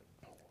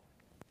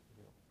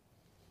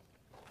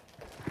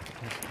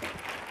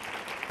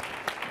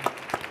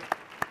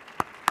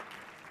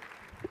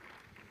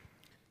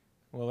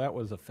 Well, that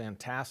was a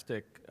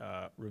fantastic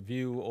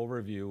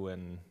overview,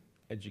 and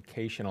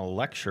educational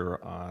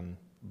lecture on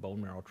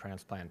bone marrow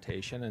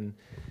transplantation. And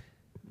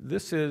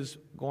this is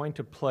going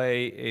to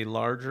play a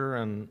larger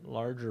and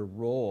larger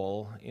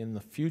role in the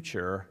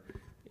future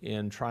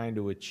in trying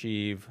to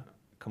achieve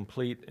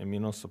complete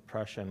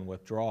immunosuppression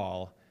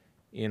withdrawal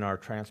in our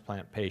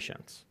transplant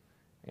patients.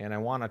 And I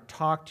want to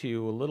talk to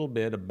you a little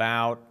bit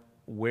about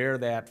where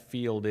that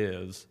field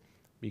is,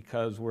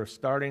 because we're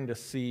starting to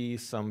see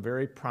some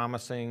very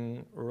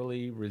promising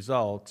early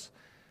results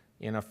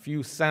in a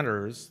few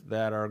centers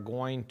that are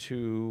going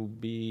to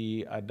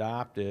be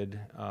adopted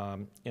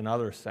in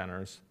other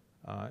centers,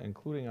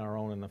 including our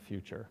own in the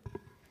future.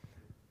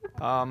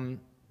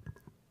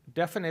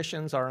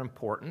 Definitions are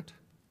important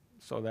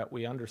so that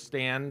we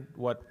understand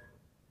what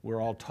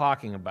we're all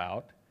talking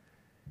about.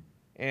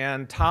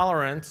 And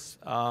tolerance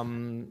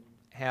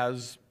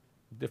has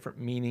different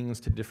meanings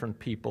to different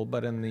people,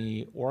 but in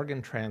the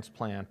organ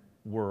transplant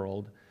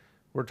world,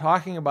 We're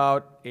talking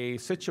about a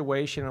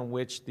situation in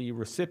which the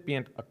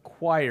recipient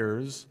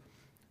acquires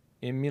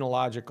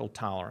immunological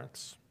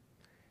tolerance.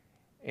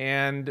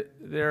 And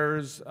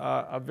there's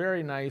a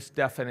very nice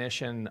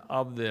definition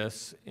of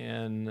this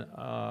in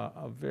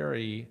a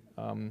very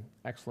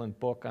excellent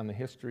book on the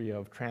history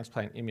of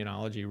transplant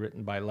immunology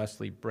written by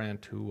Leslie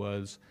Brent, who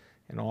was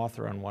an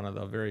author on one of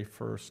the very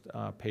first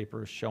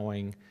papers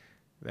showing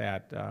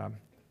that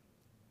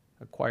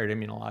acquired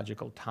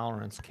immunological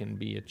tolerance can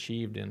be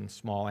achieved in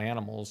small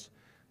animals,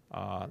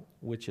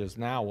 which is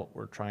now what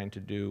we're trying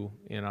to do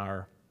in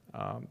our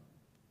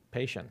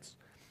patients.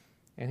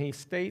 And he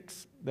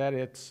states that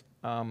it's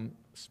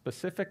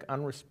specific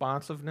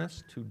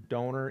unresponsiveness to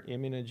donor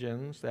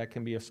immunogens that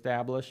can be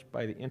established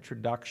by the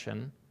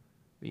introduction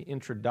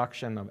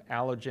of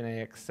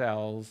allogeneic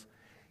cells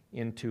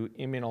into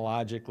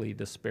immunologically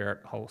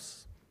disparate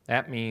hosts.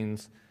 That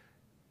means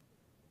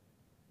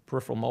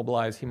peripheral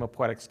mobilized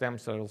hematopoietic stem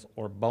cells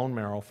or bone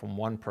marrow from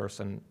one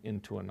person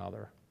into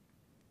another.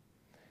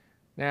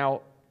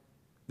 Now,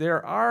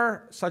 there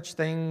are such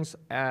things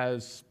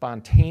as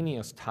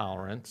spontaneous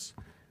tolerance,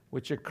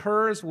 which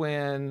occurs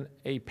when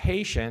a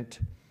patient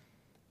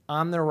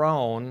on their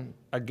own,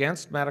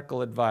 against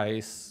medical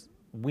advice,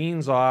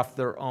 weans off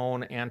their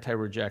own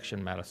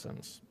anti-rejection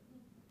medicines.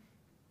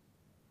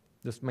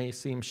 This may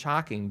seem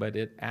shocking, but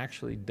it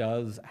actually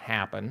does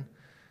happen.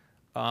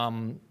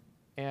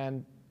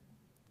 And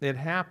it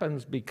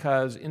happens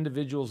because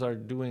individuals are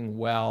doing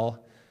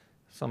well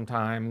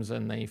sometimes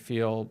and they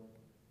feel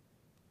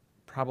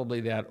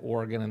probably that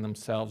organ and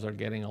themselves are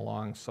getting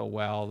along so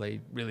well, they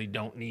really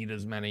don't need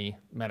as many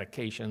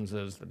medications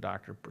as the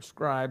doctor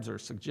prescribes or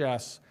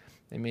suggests.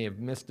 They may have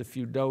missed a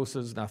few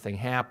doses, nothing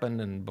happened,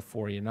 and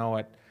before you know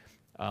it,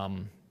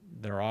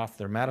 they're off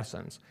their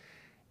medicines.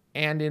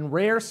 And in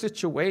rare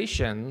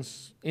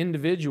situations,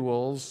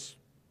 individuals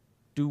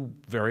do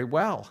very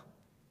well.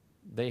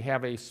 They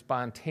have a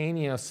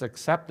spontaneous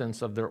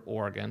acceptance of their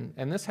organ,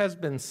 and this has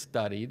been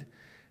studied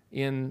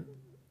in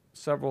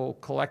several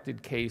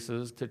collected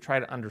cases to try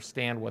to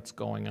understand what's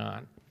going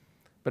on.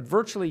 But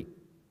virtually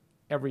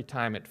every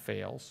time it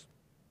fails.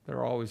 There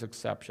are always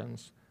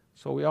exceptions.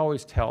 So we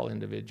always tell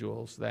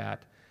individuals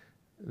that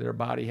their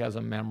body has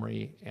a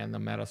memory and the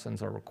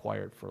medicines are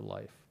required for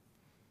life.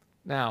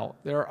 Now,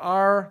 there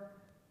are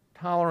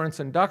tolerance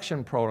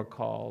induction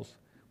protocols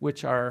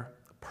which are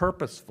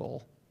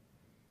purposeful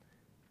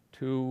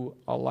to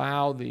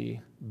allow the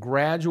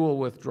gradual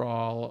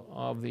withdrawal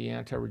of the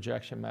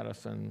anti-rejection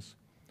medicines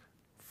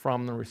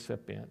from the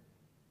recipient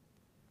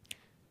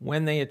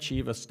when they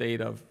achieve a state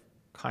of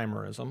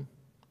chimerism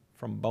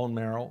from bone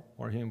marrow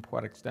or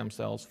hematopoietic stem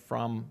cells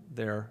from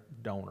their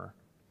donor.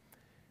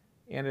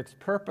 And it's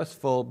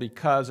purposeful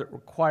because it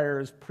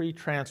requires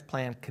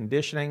pre-transplant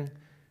conditioning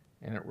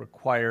and it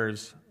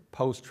requires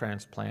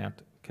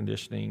post-transplant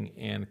conditioning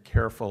and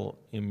careful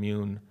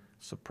immune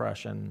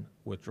suppression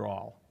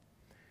withdrawal.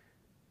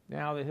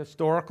 Now, the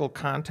historical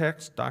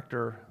context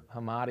Dr.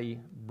 Hematti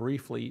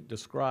briefly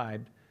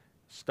described,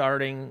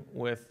 starting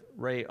with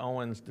Ray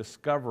Owen's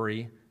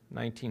discovery,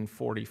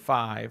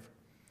 1945.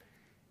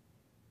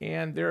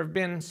 And there have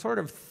been sort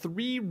of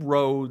three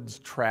roads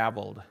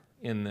traveled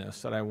in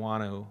this that I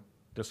want to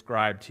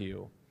describe to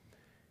you.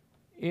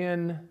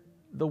 In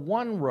the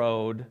one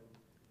road,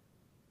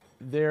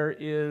 there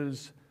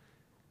is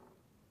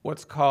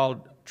what's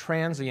called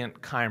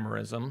transient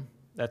chimerism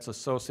that's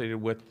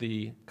associated with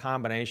the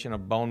combination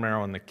of bone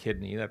marrow and the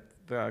kidney. That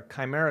the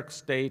chimeric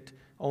state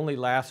only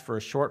lasts for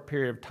a short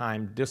period of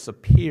time,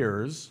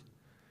 disappears,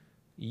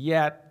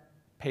 yet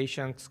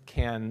patients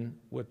can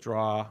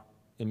withdraw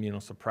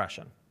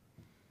immunosuppression.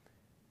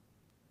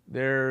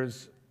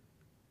 There's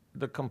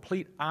the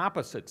complete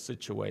opposite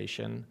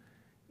situation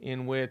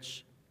in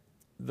which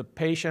the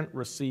patient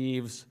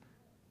receives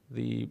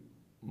the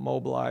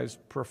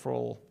mobilized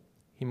peripheral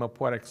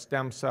hematopoietic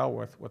stem cell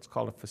with what's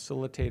called a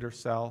facilitator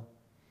cell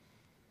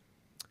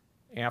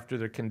after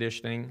their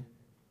conditioning,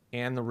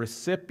 and the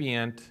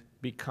recipient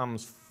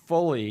becomes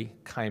fully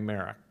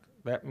chimeric.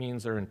 That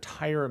means their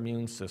entire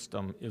immune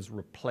system is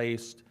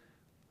replaced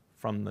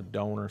from the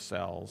donor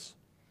cells,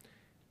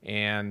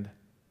 and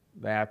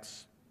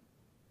that's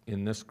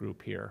in this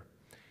group here.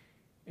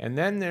 And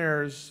then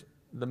there's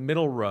the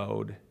middle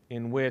road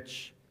in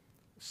which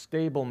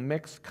stable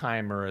mixed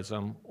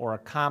chimerism, or a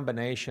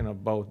combination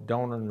of both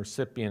donor and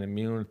recipient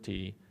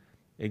immunity,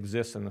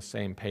 exists in the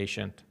same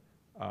patient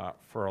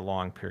for a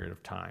long period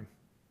of time.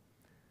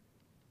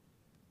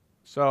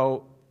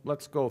 So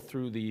let's go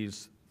through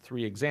these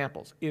three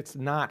examples. It's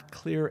not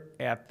clear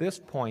at this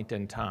point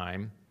in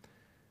time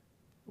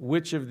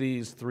which of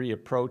these three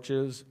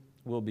approaches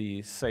will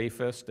be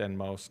safest and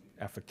most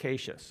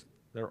efficacious.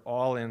 They're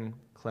all in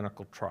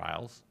clinical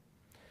trials.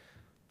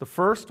 The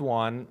first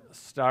one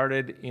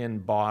started in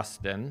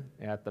Boston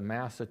at the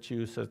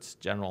Massachusetts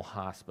General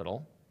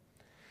Hospital.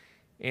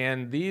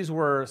 And these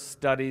were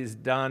studies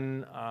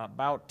done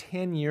about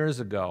 10 years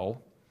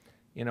ago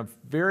in a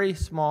very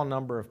small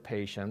number of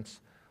patients.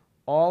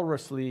 All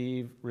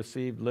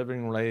received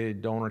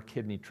living-related donor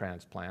kidney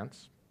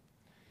transplants.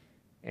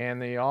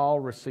 and they all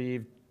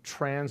received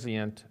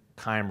transient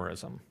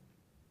chimerism.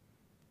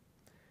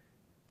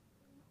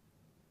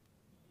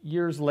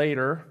 Years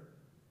later,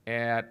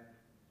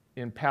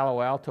 in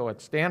Palo Alto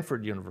at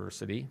Stanford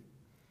University,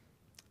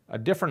 a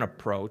different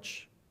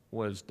approach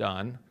was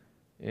done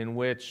in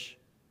which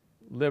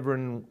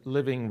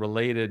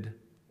living-related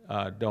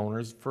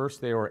donors,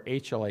 first they were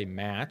HLA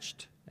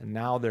matched, and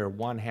now they're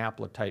one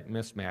haplotype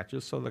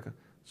mismatches, so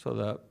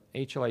the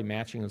HLA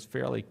matching is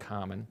fairly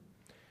common,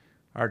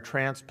 are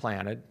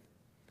transplanted.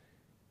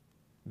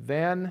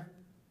 Then,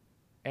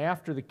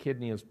 after the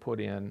kidney is put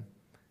in,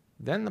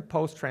 then the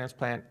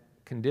post-transplant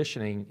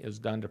conditioning is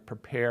done to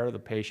prepare the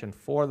patient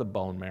for the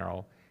bone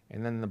marrow,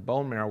 and then the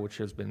bone marrow, which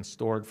has been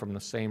stored from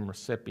the same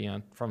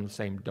recipient, from the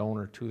same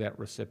donor to that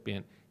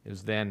recipient,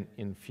 is then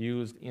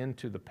infused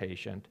into the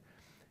patient,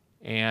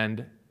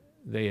 and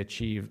they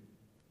achieve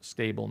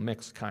stable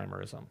mixed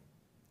chimerism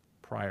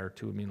prior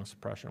to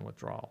immunosuppression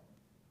withdrawal.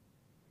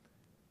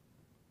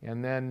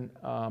 And then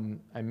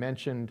I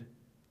mentioned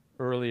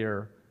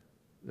earlier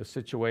the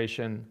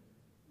situation,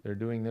 they're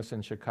doing this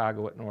in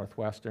Chicago at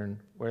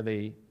Northwestern, where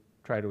they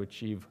try to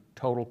achieve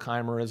total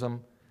chimerism.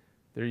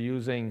 They're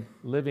using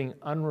living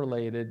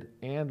unrelated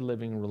and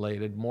living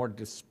related, more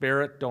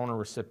disparate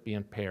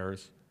donor-recipient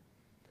pairs,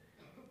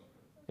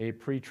 a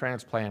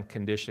pre-transplant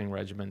conditioning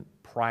regimen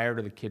prior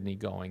to the kidney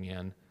going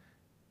in,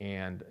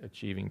 and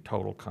achieving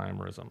total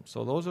chimerism.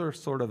 So those are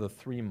sort of the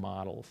three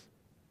models.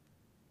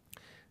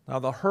 Now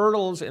the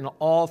hurdles in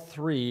all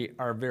three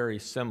are very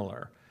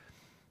similar.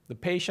 The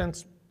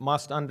patients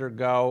must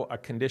undergo a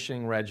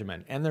conditioning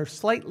regimen, and they're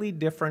slightly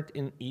different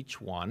in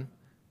each one.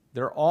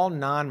 They're all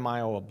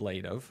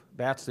non-myoablative,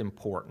 that's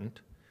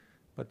important,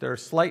 but they're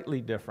slightly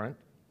different.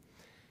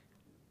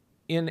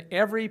 In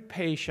every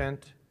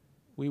patient,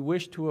 we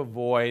wish to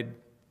avoid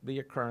the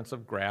occurrence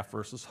of graft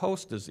versus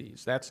host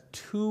disease. That's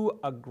too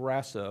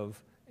aggressive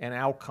an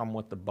outcome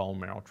with the bone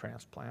marrow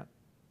transplant.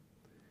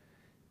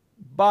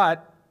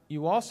 But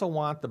you also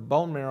want the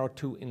bone marrow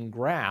to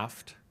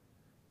engraft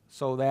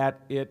so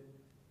that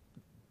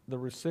the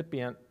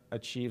recipient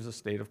achieves a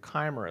state of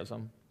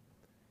chimerism.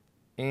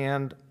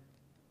 And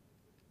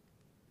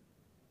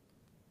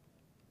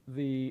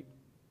the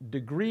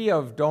degree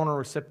of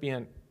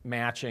donor-recipient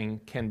matching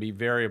can be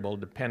variable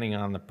depending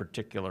on the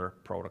particular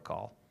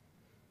protocol.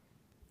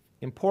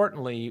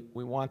 Importantly,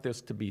 we want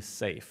this to be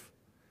safe.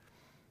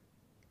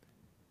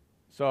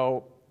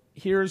 So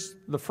here's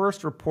the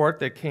first report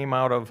that came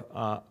out of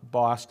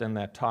Boston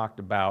that talked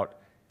about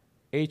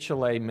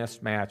HLA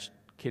mismatched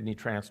kidney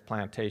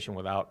transplantation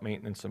without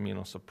maintenance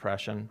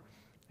immunosuppression.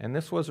 And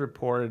this was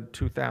reported in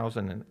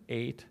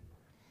 2008.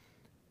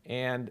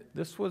 And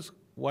this was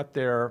what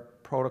their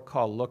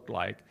protocol looked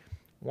like.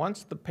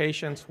 Once the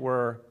patients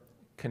were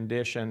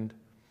conditioned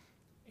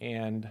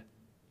and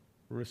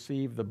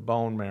received the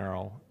bone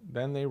marrow,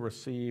 then they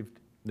received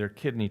their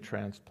kidney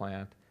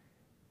transplant,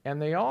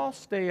 and they all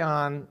stay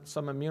on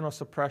some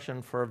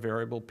immunosuppression for a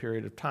variable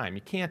period of time.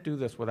 You can't do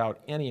this without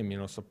any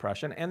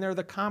immunosuppression, and they're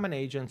the common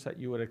agents that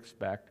you would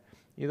expect,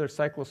 either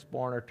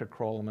cyclosporin or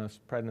tacrolimus,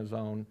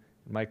 prednisone,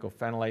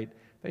 mycophenolate.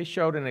 They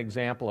showed an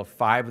example of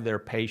 5 of their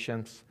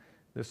patients.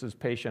 This is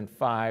patient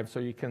 5, so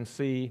you can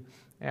see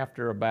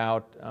after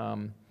about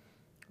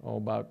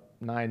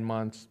 9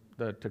 months,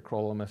 the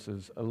tacrolimus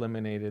is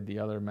eliminated. The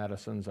other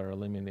medicines are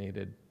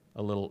eliminated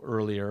a little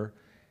earlier.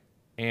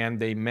 And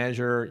they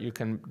measure, you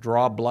can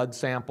draw blood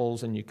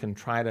samples and you can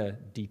try to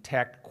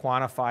detect,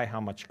 quantify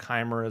how much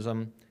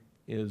chimerism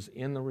is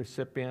in the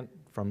recipient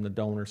from the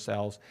donor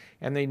cells.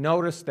 And they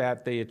noticed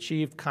that they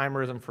achieved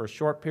chimerism for a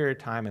short period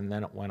of time and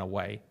then it went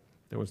away.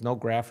 There was no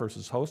graft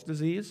versus host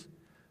disease.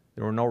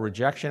 There were no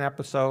rejection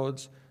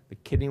episodes. The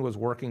kidney was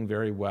working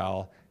very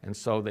well. And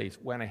so they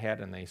went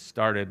ahead and they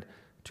started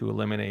to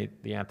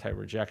eliminate the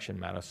anti-rejection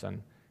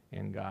medicine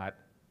and got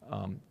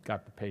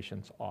the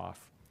patients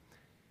off.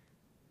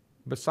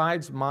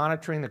 Besides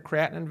monitoring the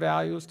creatinine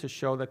values to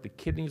show that the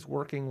kidney's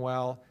working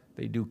well,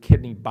 they do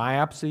kidney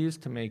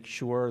biopsies to make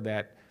sure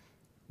that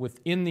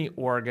within the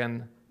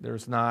organ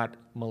there's not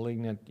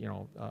malignant,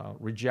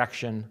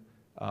 rejection,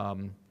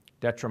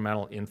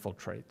 detrimental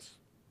infiltrates.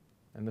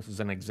 And this is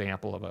an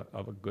example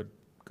of a good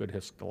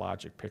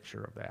histologic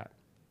picture of that.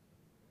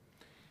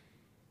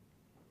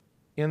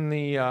 In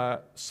the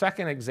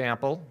second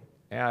example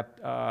at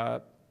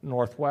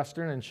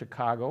Northwestern in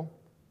Chicago,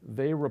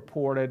 they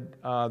reported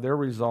their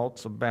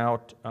results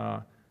about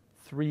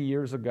 3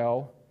 years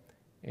ago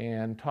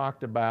and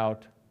talked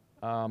about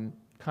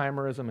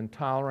chimerism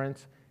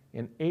intolerance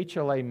in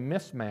HLA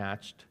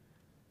mismatched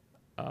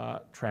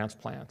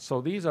transplants. So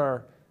these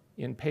are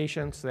in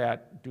patients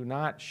that do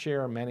not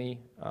share many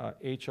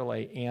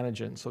HLA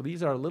antigens. So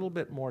these are a little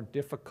bit more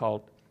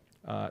difficult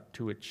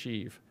to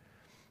achieve.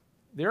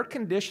 Their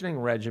conditioning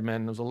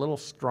regimen was a little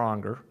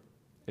stronger.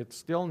 It's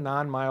still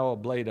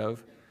non-myoablative,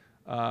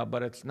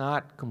 but it's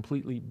not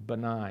completely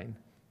benign.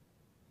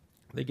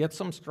 They get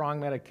some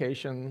strong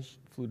medications,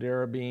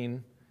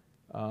 fludarabine,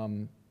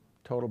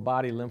 total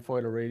body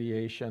lymphoid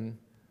irradiation,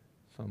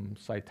 some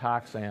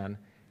Cytoxan,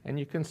 and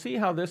you can see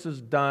how this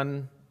is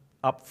done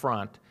up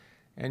front.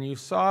 And you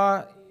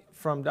saw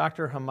from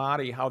Dr.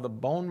 Hematti how the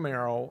bone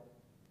marrow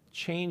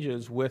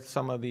changes with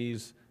some of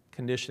these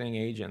conditioning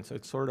agents.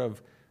 It sort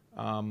of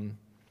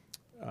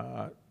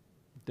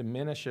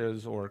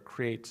diminishes or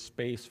creates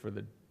space for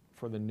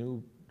the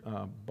new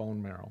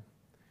bone marrow.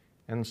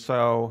 And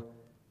so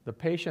the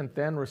patient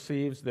then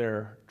receives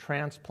their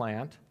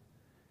transplant,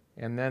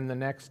 and then the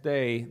next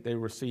day they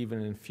receive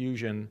an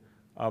infusion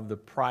of the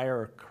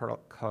prior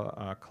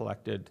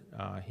collected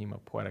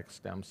hematopoietic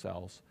stem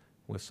cells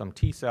with some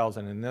T cells,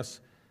 and in this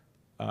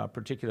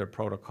particular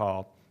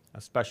protocol, a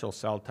special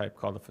cell type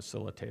called a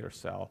facilitator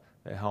cell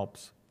that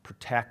helps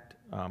protect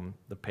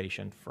the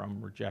patient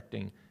from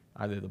rejecting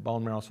either the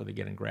bone marrow so they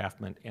get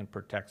engraftment and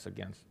protects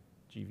against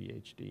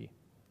GVHD.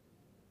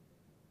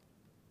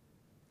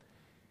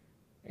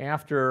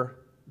 After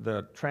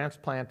the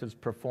transplant is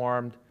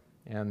performed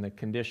and the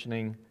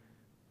conditioning,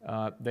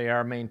 they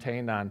are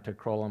maintained on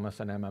tacrolimus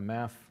and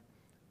MMF.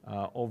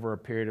 Over a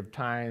period of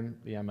time,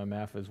 the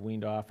MMF is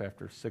weaned off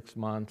after 6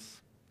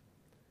 months.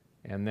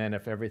 And then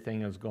if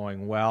everything is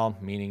going well,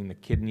 meaning the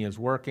kidney is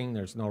working,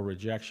 there's no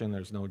rejection,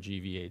 there's no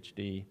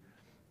GVHD,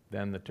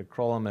 then the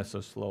tacrolimus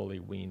is slowly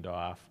weaned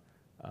off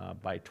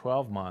by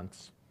 12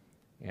 months,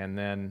 and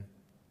then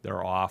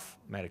they're off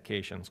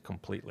medications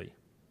completely.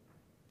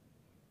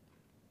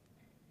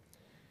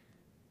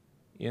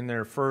 In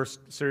their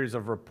first series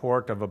of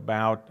report of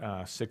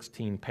about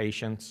 16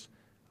 patients,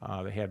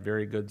 they had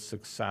very good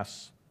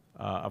success.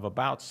 Of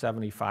about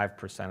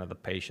 75% of the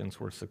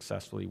patients were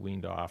successfully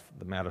weaned off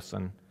the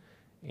medicine,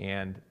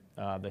 and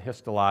the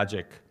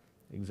histologic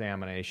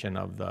examination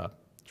of the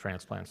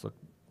transplants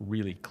looked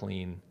really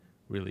clean,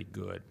 really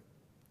good.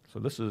 So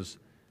this is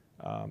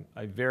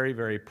a very,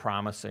 very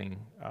promising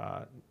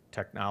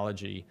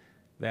technology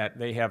that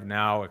they have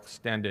now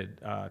extended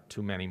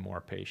to many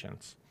more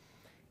patients.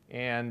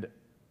 And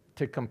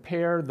to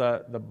compare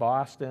the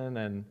Boston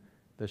and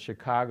the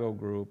Chicago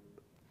group,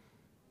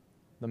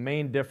 the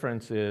main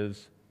difference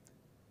is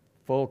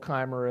full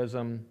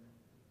chimerism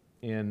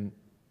in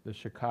the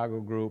Chicago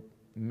group,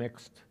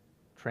 mixed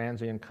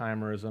transient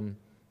chimerism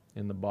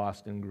in the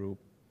Boston group,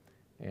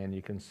 and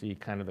you can see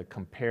kind of the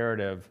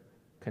comparative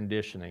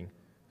conditioning.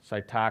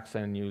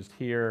 Cytoxan used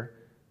here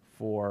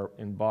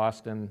in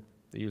Boston,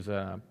 they use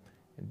an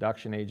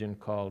induction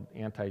agent called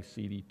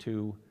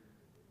anti-CD2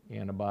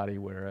 antibody,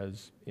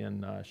 whereas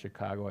in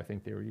Chicago, I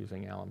think they were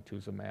using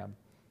alemtuzumab,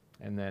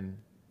 and then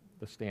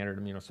the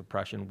standard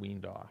immunosuppression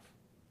weaned off.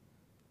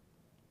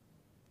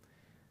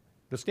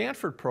 The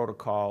Stanford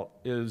protocol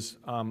is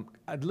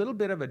a little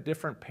bit of a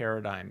different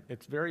paradigm.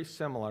 It's very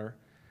similar,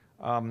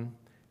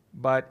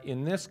 but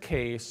in this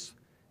case,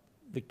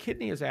 the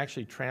kidney is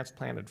actually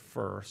transplanted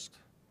first,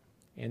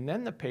 and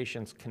then the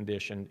patient's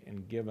conditioned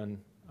and given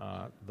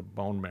the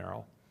bone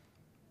marrow.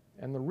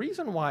 And the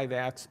reason why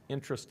that's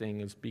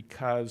interesting is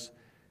because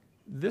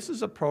this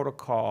is a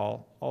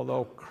protocol,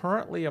 although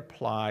currently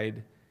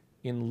applied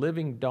in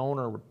living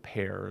donor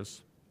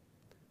pairs,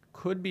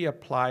 could be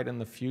applied in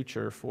the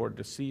future for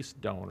deceased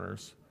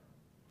donors,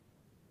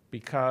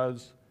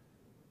 because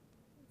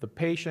the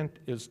patient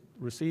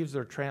receives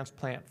their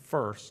transplant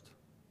first,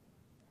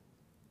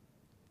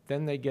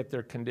 then they get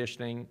their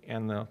conditioning,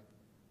 and the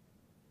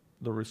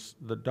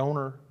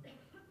donor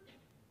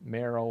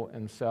marrow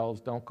and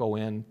cells don't go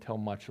in till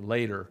much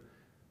later.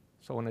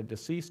 So in a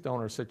deceased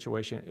donor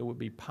situation, it would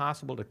be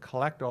possible to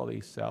collect all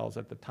these cells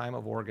at the time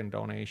of organ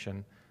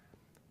donation,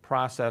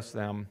 process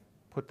them,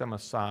 put them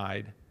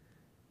aside,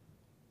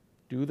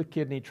 do the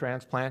kidney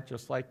transplant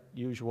just like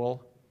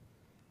usual,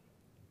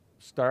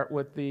 start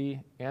with the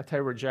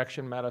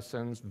anti-rejection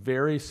medicines,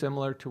 very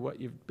similar to what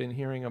you've been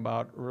hearing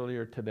about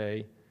earlier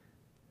today,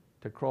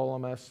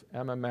 tacrolimus,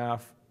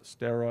 MMF,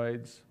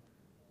 steroids,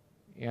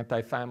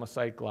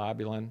 anti-thymocyte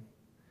globulin.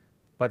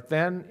 But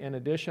then, in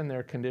addition,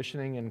 their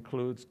conditioning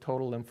includes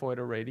total lymphoid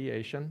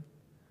irradiation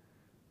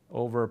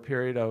over a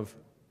period of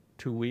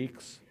 2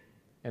 weeks,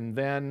 and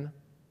then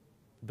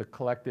the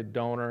collected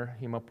donor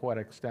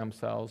hematopoietic stem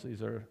cells,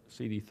 these are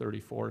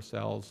CD34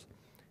 cells,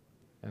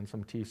 and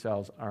some T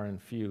cells are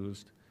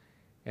infused.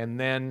 And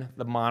then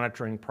the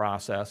monitoring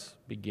process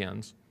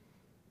begins.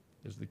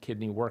 Is the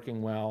kidney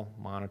working well?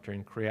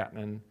 Monitoring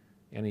creatinine,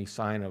 any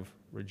sign of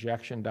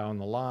rejection down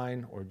the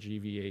line or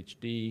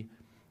GVHD.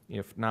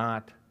 If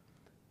not,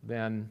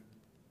 then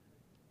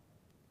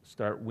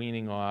start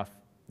weaning off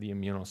the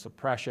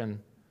immunosuppression,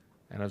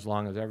 and as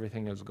long as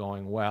everything is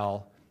going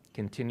well,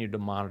 continue to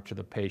monitor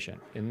the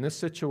patient. In this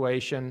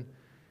situation,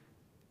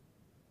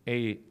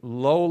 a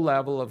low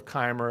level of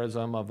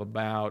chimerism of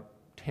about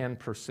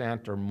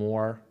 10% or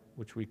more,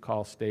 which we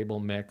call stable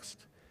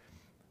mixed,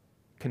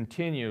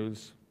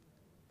 continues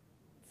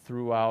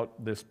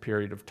throughout this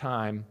period of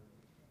time.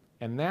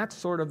 And that's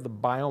sort of the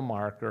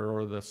biomarker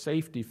or the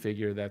safety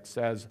figure that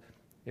says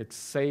it's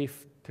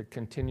safe to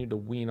continue to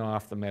wean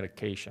off the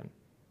medication,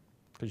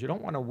 because you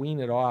don't want to wean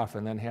it off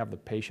and then have the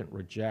patient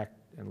reject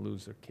and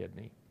lose their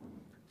kidney.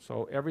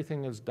 So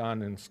everything is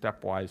done in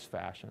stepwise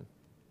fashion.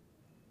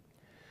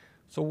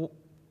 So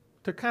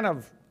to kind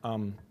of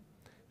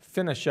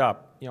finish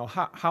up,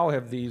 how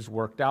have these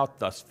worked out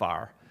thus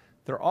far?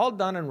 They're all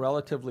done in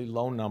relatively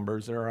low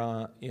numbers.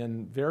 They're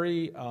in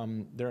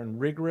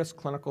rigorous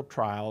clinical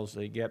trials.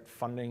 They get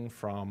funding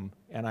from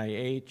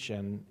NIH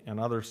and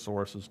other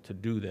sources to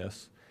do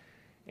this.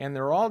 And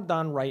they're all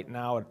done right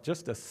now at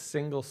just a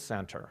single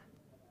center.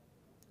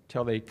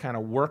 Till they kind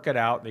of work it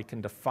out, they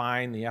can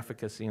define the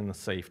efficacy and the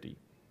safety.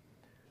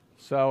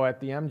 So at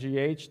the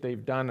MGH,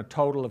 they've done a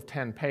total of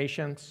 10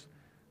 patients.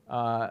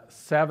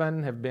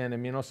 7 have been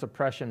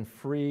immunosuppression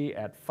free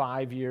at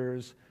 5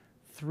 years.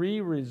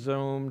 3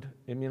 resumed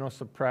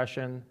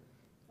immunosuppression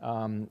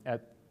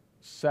at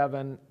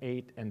 7,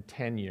 8, and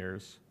 10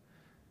 years.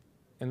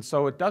 And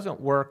so it doesn't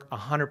work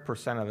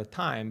 100% of the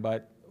time,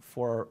 but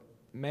for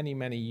many,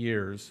 many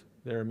years,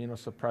 they're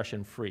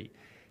immunosuppression free.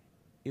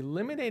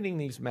 Eliminating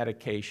these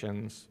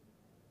medications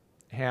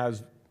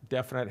has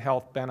definite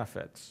health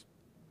benefits.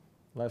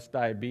 Less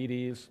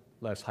diabetes,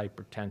 less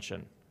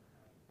hypertension.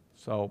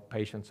 So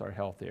patients are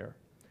healthier.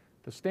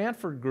 The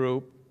Stanford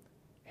group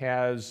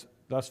has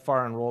thus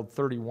far enrolled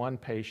 31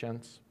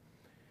 patients.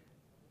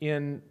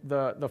 In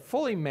the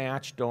fully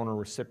matched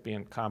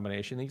donor-recipient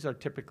combination, these are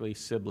typically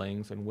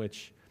siblings in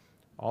which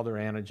all their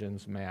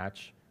antigens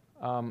match.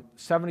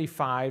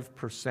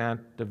 75%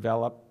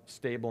 develop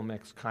stable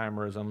mixed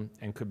chimerism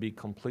and could be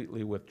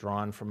completely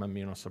withdrawn from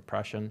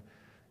immunosuppression,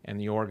 and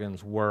the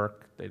organs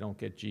work, they don't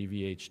get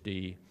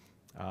GVHD,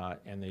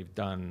 and they've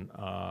done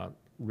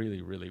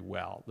really, really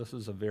well. This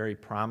is a very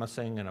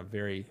promising and a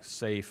very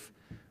safe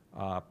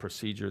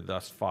procedure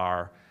thus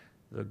far.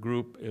 The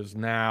group is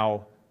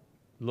now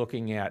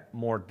looking at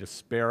more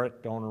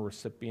disparate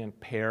donor-recipient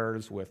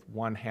pairs with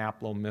 1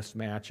 haplo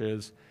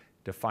mismatches,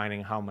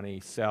 defining how many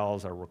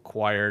cells are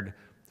required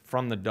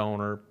from the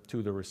donor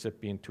to the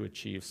recipient to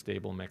achieve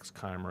stable mixed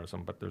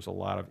chimerism, but there's a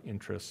lot of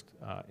interest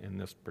in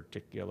this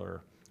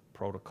particular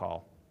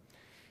protocol.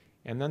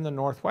 And then the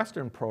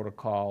Northwestern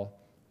protocol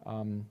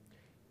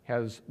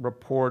has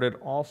reported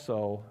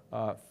also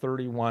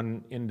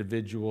 31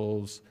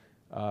 individuals,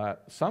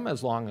 some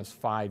as long as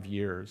 5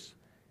 years.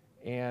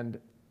 And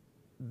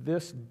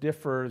this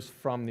differs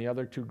from the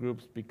other 2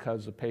 groups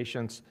because the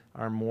patients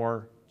are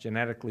more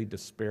genetically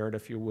disparate,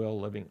 if you will,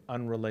 living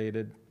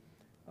unrelated.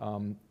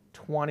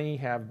 20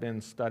 have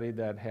been studied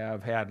that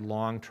have had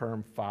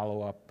long-term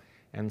follow-up,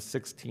 and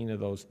 16 of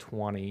those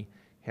 20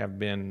 have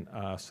been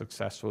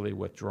successfully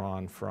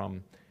withdrawn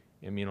from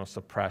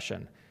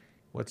immunosuppression.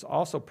 What's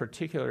also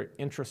particularly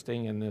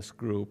interesting in this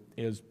group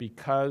is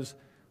because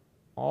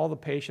all the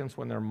patients,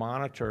 when they're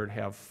monitored,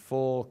 have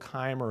full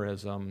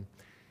chimerism,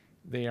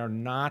 they are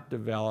not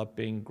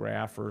developing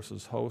graft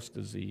versus host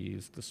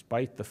disease,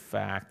 despite the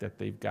fact that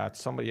they've got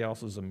somebody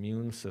else's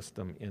immune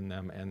system in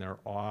them and they're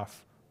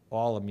off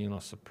all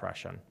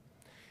immunosuppression.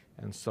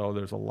 And so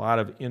there's a lot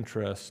of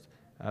interest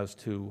as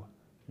to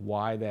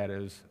why that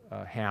is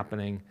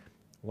happening,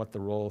 what the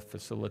role of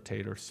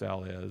facilitator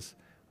cell is.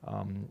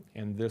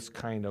 And this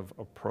kind of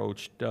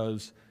approach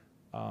does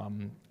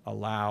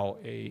allow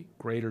a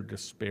greater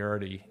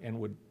disparity and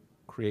would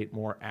create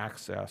more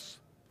access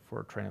for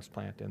a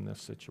transplant in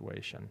this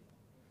situation.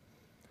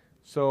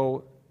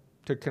 So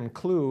to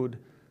conclude,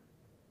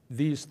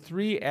 these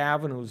 3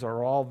 avenues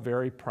are all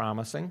very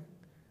promising.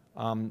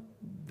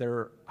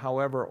 They're,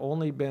 however,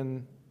 only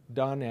been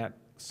done at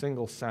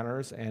single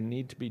centers and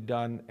need to be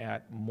done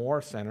at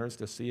more centers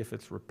to see if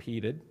it's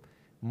repeated.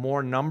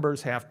 More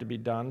numbers have to be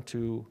done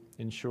to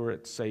ensure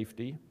its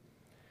safety.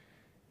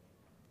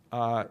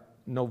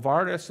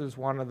 Novartis is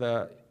one of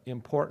the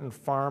important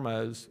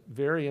pharmas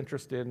very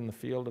interested in the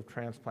field of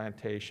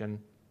transplantation.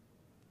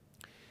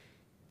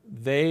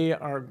 They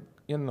are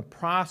in the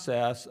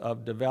process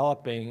of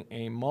developing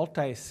a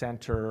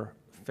multi-center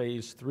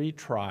phase 3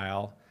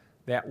 trial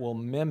that will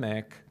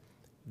mimic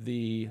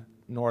the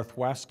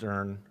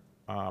Northwestern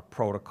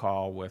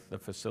protocol with the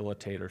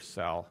facilitator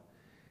cell.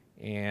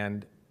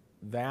 And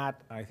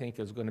that, I think,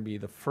 is going to be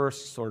the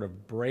first sort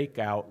of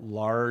breakout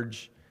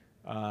large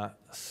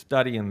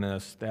study in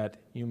this that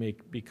you may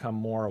become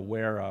more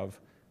aware of,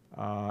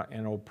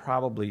 and it'll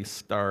probably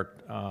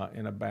start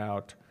in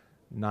about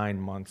 9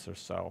 months or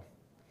so.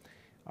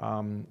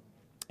 At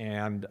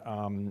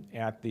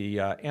the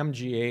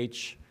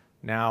MGH,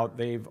 now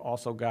they've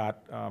also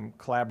got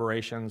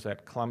collaborations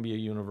at Columbia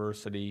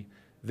University.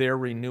 They're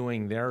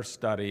renewing their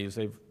studies.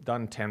 They've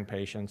done 10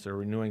 patients. They're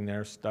renewing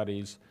their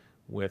studies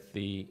with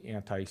the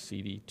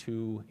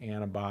anti-CD2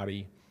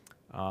 antibody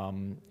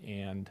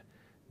and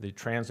the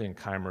transient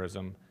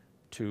chimerism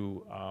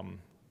to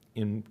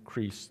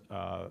increase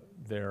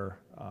their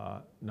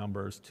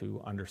numbers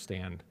to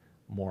understand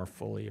more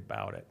fully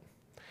about it.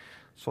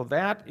 So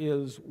that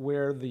is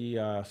where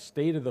the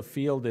state of the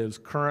field is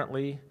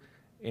currently,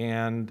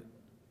 and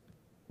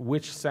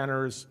which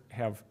centers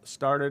have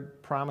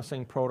started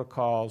promising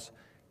protocols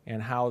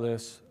and how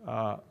this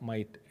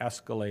might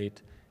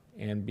escalate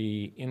and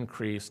be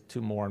increased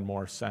to more and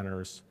more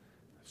centers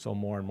so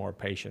more and more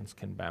patients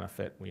can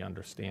benefit. We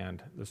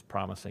understand this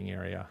promising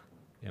area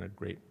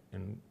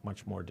in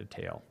much more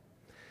detail.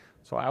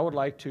 So I would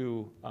like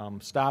to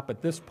stop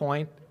at this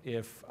point.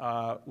 If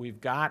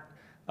we've got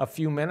a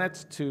few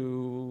minutes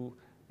to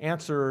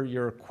answer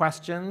your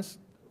questions,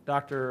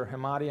 Dr.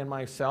 Hematti and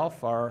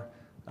myself are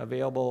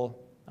available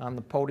on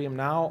the podium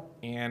now,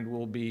 and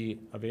will be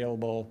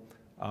available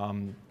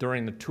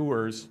during the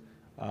tours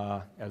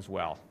as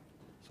well.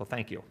 So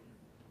thank you.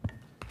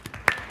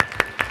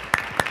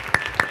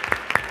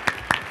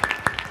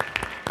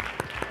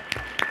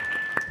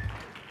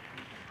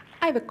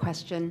 I have a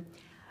question.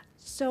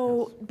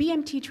 So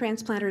BMT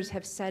transplanters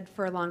have said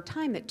for a long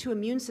time that two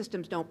immune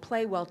systems don't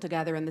play well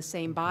together in the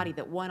same body,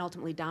 that one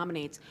ultimately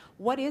dominates.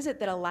 What is it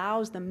that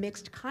allows the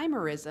mixed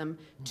chimerism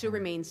to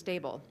remain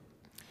stable?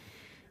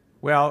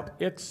 Well,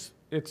 it's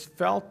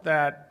felt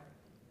that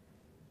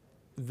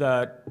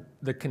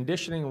the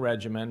conditioning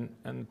regimen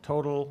and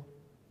total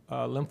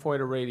lymphoid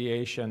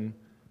irradiation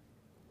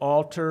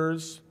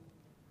alters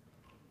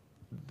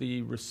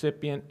the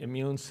recipient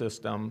immune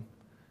system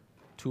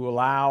to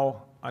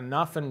allow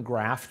enough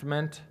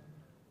engraftment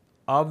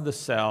of the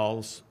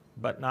cells,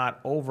 but not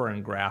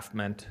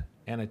over-engraftment,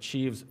 and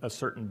achieves a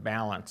certain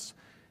balance.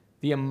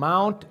 The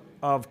amount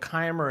of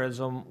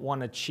chimerism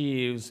one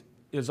achieves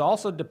is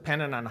also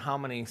dependent on how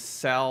many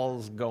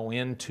cells go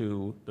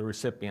into the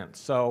recipient.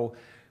 So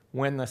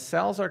when the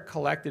cells are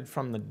collected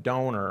from the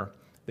donor,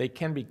 they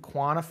can be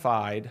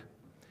quantified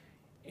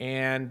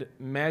and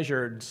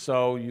measured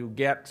so you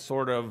get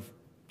sort of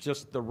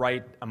just the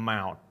right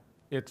amount.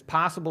 It's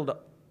possible to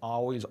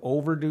always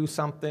overdo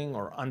something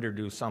or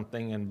underdo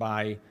something, and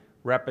by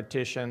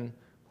repetition,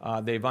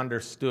 they've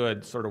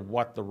understood sort of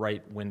what the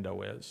right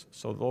window is.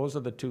 So those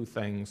are the two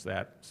things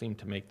that seem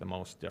to make the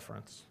most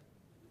difference.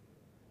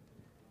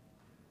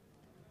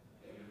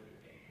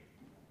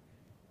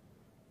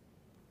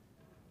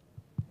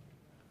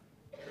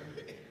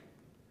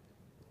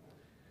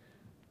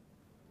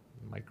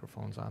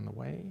 Microphone's on the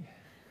way.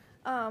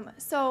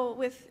 So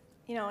with,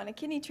 in a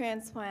kidney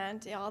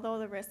transplant, although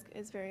the risk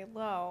is very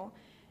low,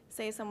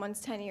 say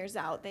someone's 10 years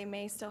out, they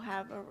may still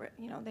have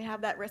they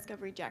have that risk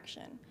of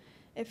rejection.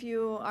 If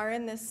you are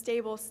in this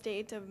stable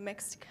state of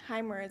mixed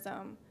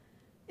chimerism,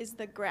 is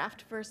the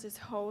graft versus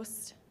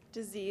host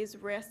disease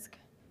risk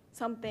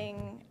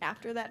something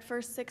after that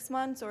first 6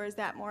 months, or is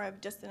that more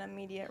of just an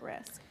immediate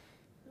risk?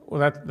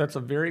 Well, that's a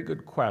very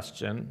good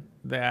question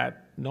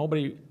that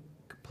nobody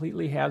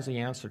completely has the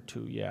answer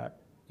to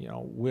yet.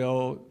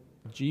 Will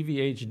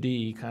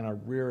GVHD kind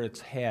of rear its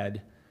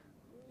head,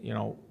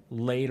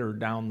 later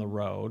down the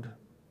road?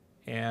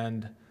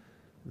 And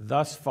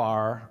thus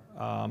far,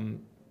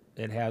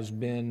 it has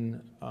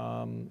been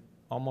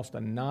almost a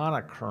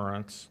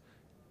non-occurrence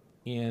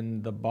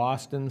in the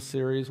Boston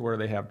series, where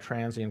they have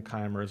transient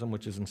chimerism,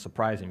 which isn't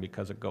surprising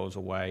because it goes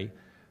away,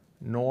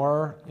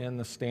 nor in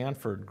the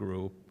Stanford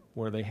group,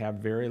 where they have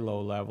very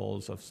low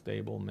levels of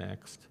stable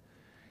mixed.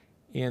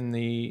 In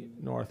the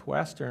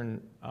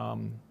Northwestern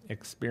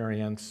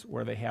experience,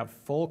 where they have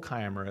full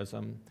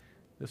chimerism,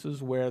 this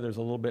is where there's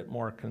a little bit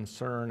more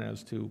concern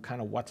as to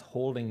kind of what's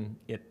holding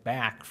it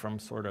back from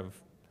sort of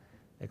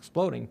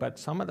exploding. But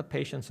some of the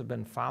patients have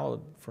been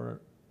followed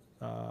for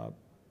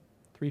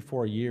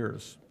 3-4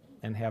 years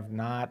and have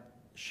not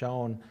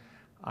shown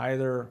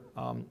either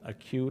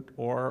acute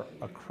or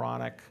a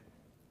chronic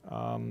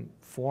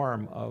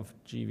form of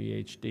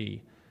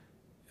GVHD.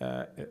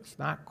 It's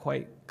not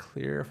quite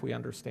clear if we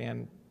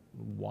understand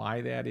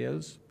why that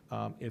is.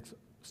 It's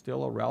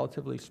still a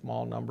relatively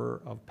small number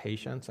of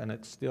patients, and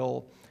it's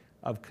still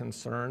of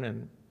concern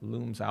and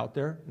looms out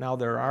there. Now,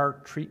 there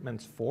are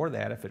treatments for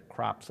that if it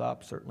crops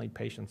up. Certainly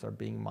patients are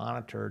being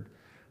monitored,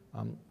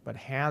 but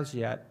has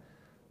yet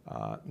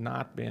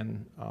not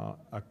been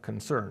a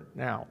concern.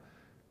 Now,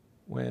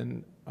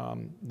 when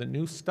the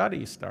new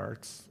study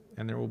starts,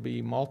 and there will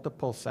be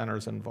multiple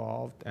centers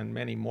involved and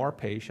many more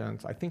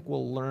patients, I think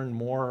we'll learn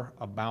more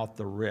about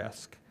the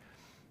risk.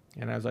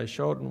 And as I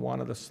showed in one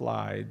of the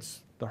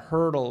slides, the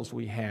hurdles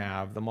we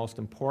have, the most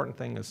important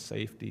thing is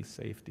safety,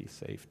 safety,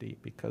 safety,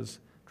 because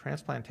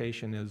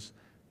transplantation is,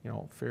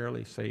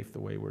 fairly safe the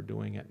way we're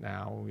doing it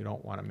now. We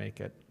don't want to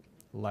make it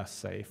less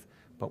safe,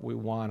 but we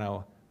want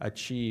to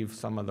achieve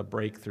some of the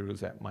breakthroughs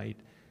that might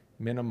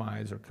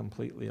minimize or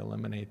completely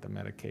eliminate the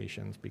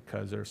medications,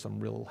 because there's some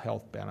real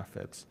health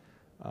benefits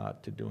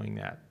to doing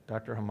that.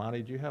 Dr.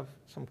 Hematti, do you have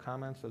some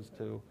comments as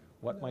to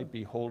what might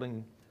be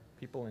holding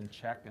people in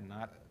check and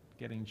not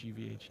getting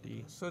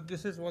GVHD? So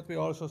this is what we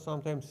also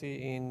sometimes see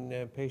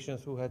in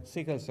patients who had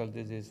sickle cell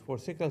disease. For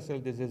sickle cell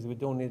disease, we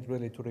don't need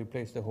really to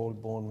replace the whole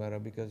bone marrow,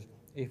 because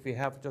if we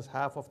have just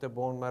half of the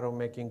bone marrow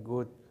making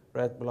good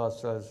red blood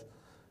cells,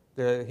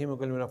 the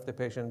hemoglobin of the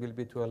patient will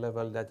be to a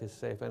level that is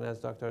safe. And as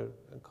Dr.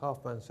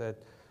 Kaufman said,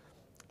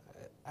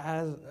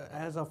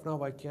 as of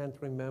now, I can't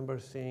remember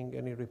seeing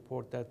any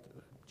report that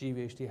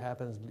GVHD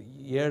happens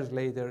years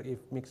later if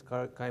mixed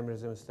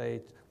chimerism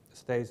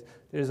stays.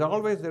 There is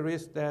always the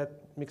risk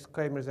that mixed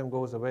chimerism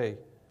goes away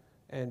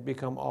and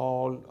become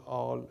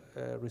all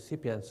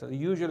recipient cells.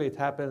 Usually it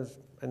happens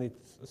and it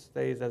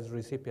stays as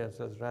recipient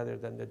cells rather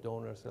than the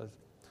donor cells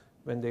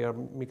when they are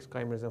mixed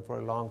chimerism for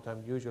a long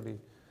time. Usually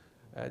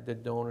the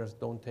donors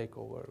don't take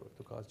over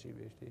to cause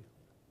GVHD.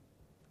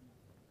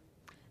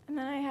 And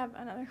then I have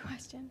another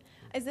question.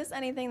 Is this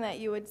anything that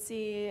you would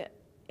see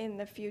in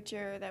the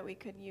future that we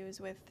could use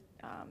with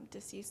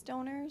deceased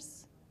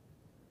donors?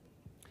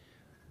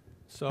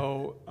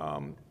 So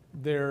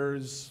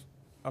there's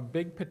a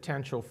big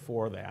potential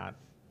for that,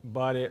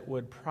 but it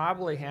would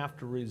probably have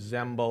to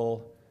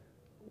resemble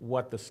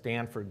what the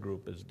Stanford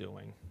group is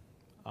doing,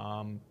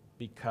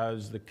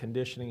 because the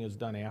conditioning is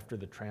done after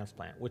the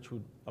transplant, which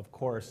would, of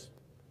course,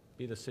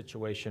 be the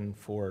situation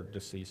for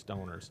deceased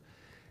donors.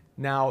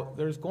 Now,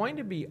 there's going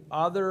to be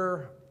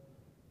other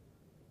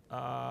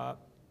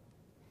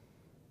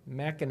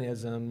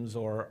mechanisms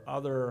or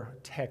other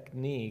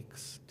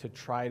techniques to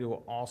try to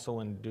also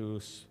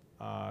induce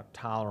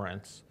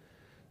tolerance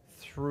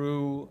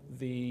through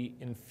the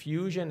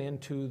infusion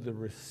into the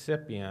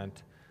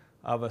recipient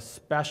of a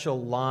special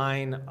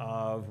line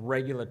of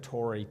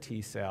regulatory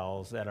T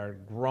cells that are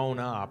grown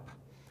up,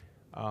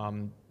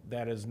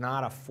 that is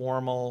not a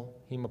formal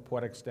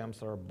hematopoietic stem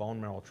cell or bone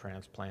marrow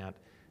transplant,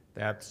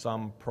 that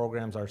some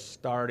programs are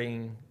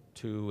starting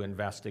to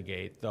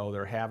investigate, though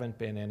there haven't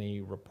been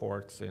any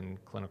reports in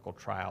clinical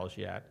trials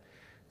yet.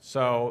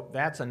 So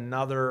that's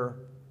another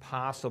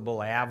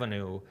possible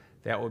avenue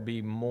that would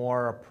be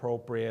more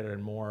appropriate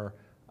and more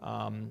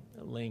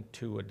linked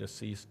to a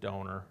deceased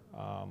donor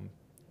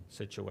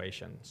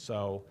situation.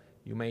 So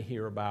you may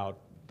hear about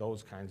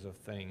those kinds of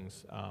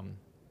things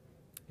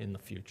in the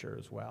future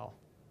as well.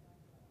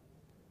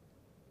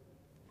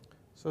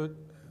 So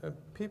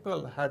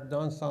people had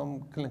done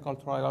some clinical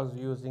trials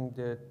using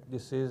the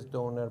deceased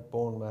donor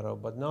bone marrow,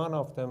 but none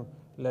of them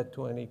led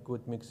to any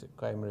good mixed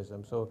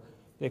chimerism. So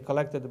they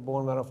collected the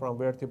bone marrow from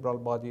vertebral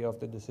body of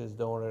the deceased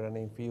donor and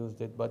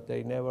infused it, but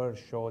they never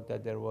showed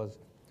that there was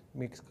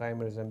mixed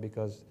chimerism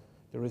because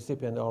the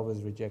recipient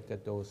always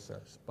rejected those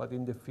cells. But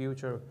in the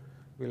future,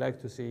 we like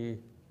to see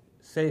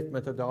safe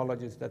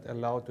methodologies that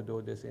allow to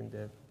do this in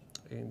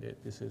the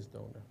deceased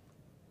donor.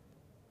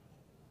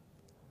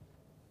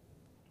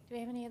 Do we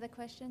have any other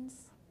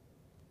questions?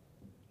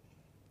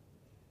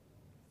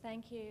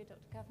 Thank you, Dr.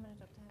 Kaufman and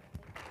Dr.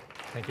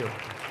 Hematti. Thank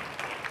you.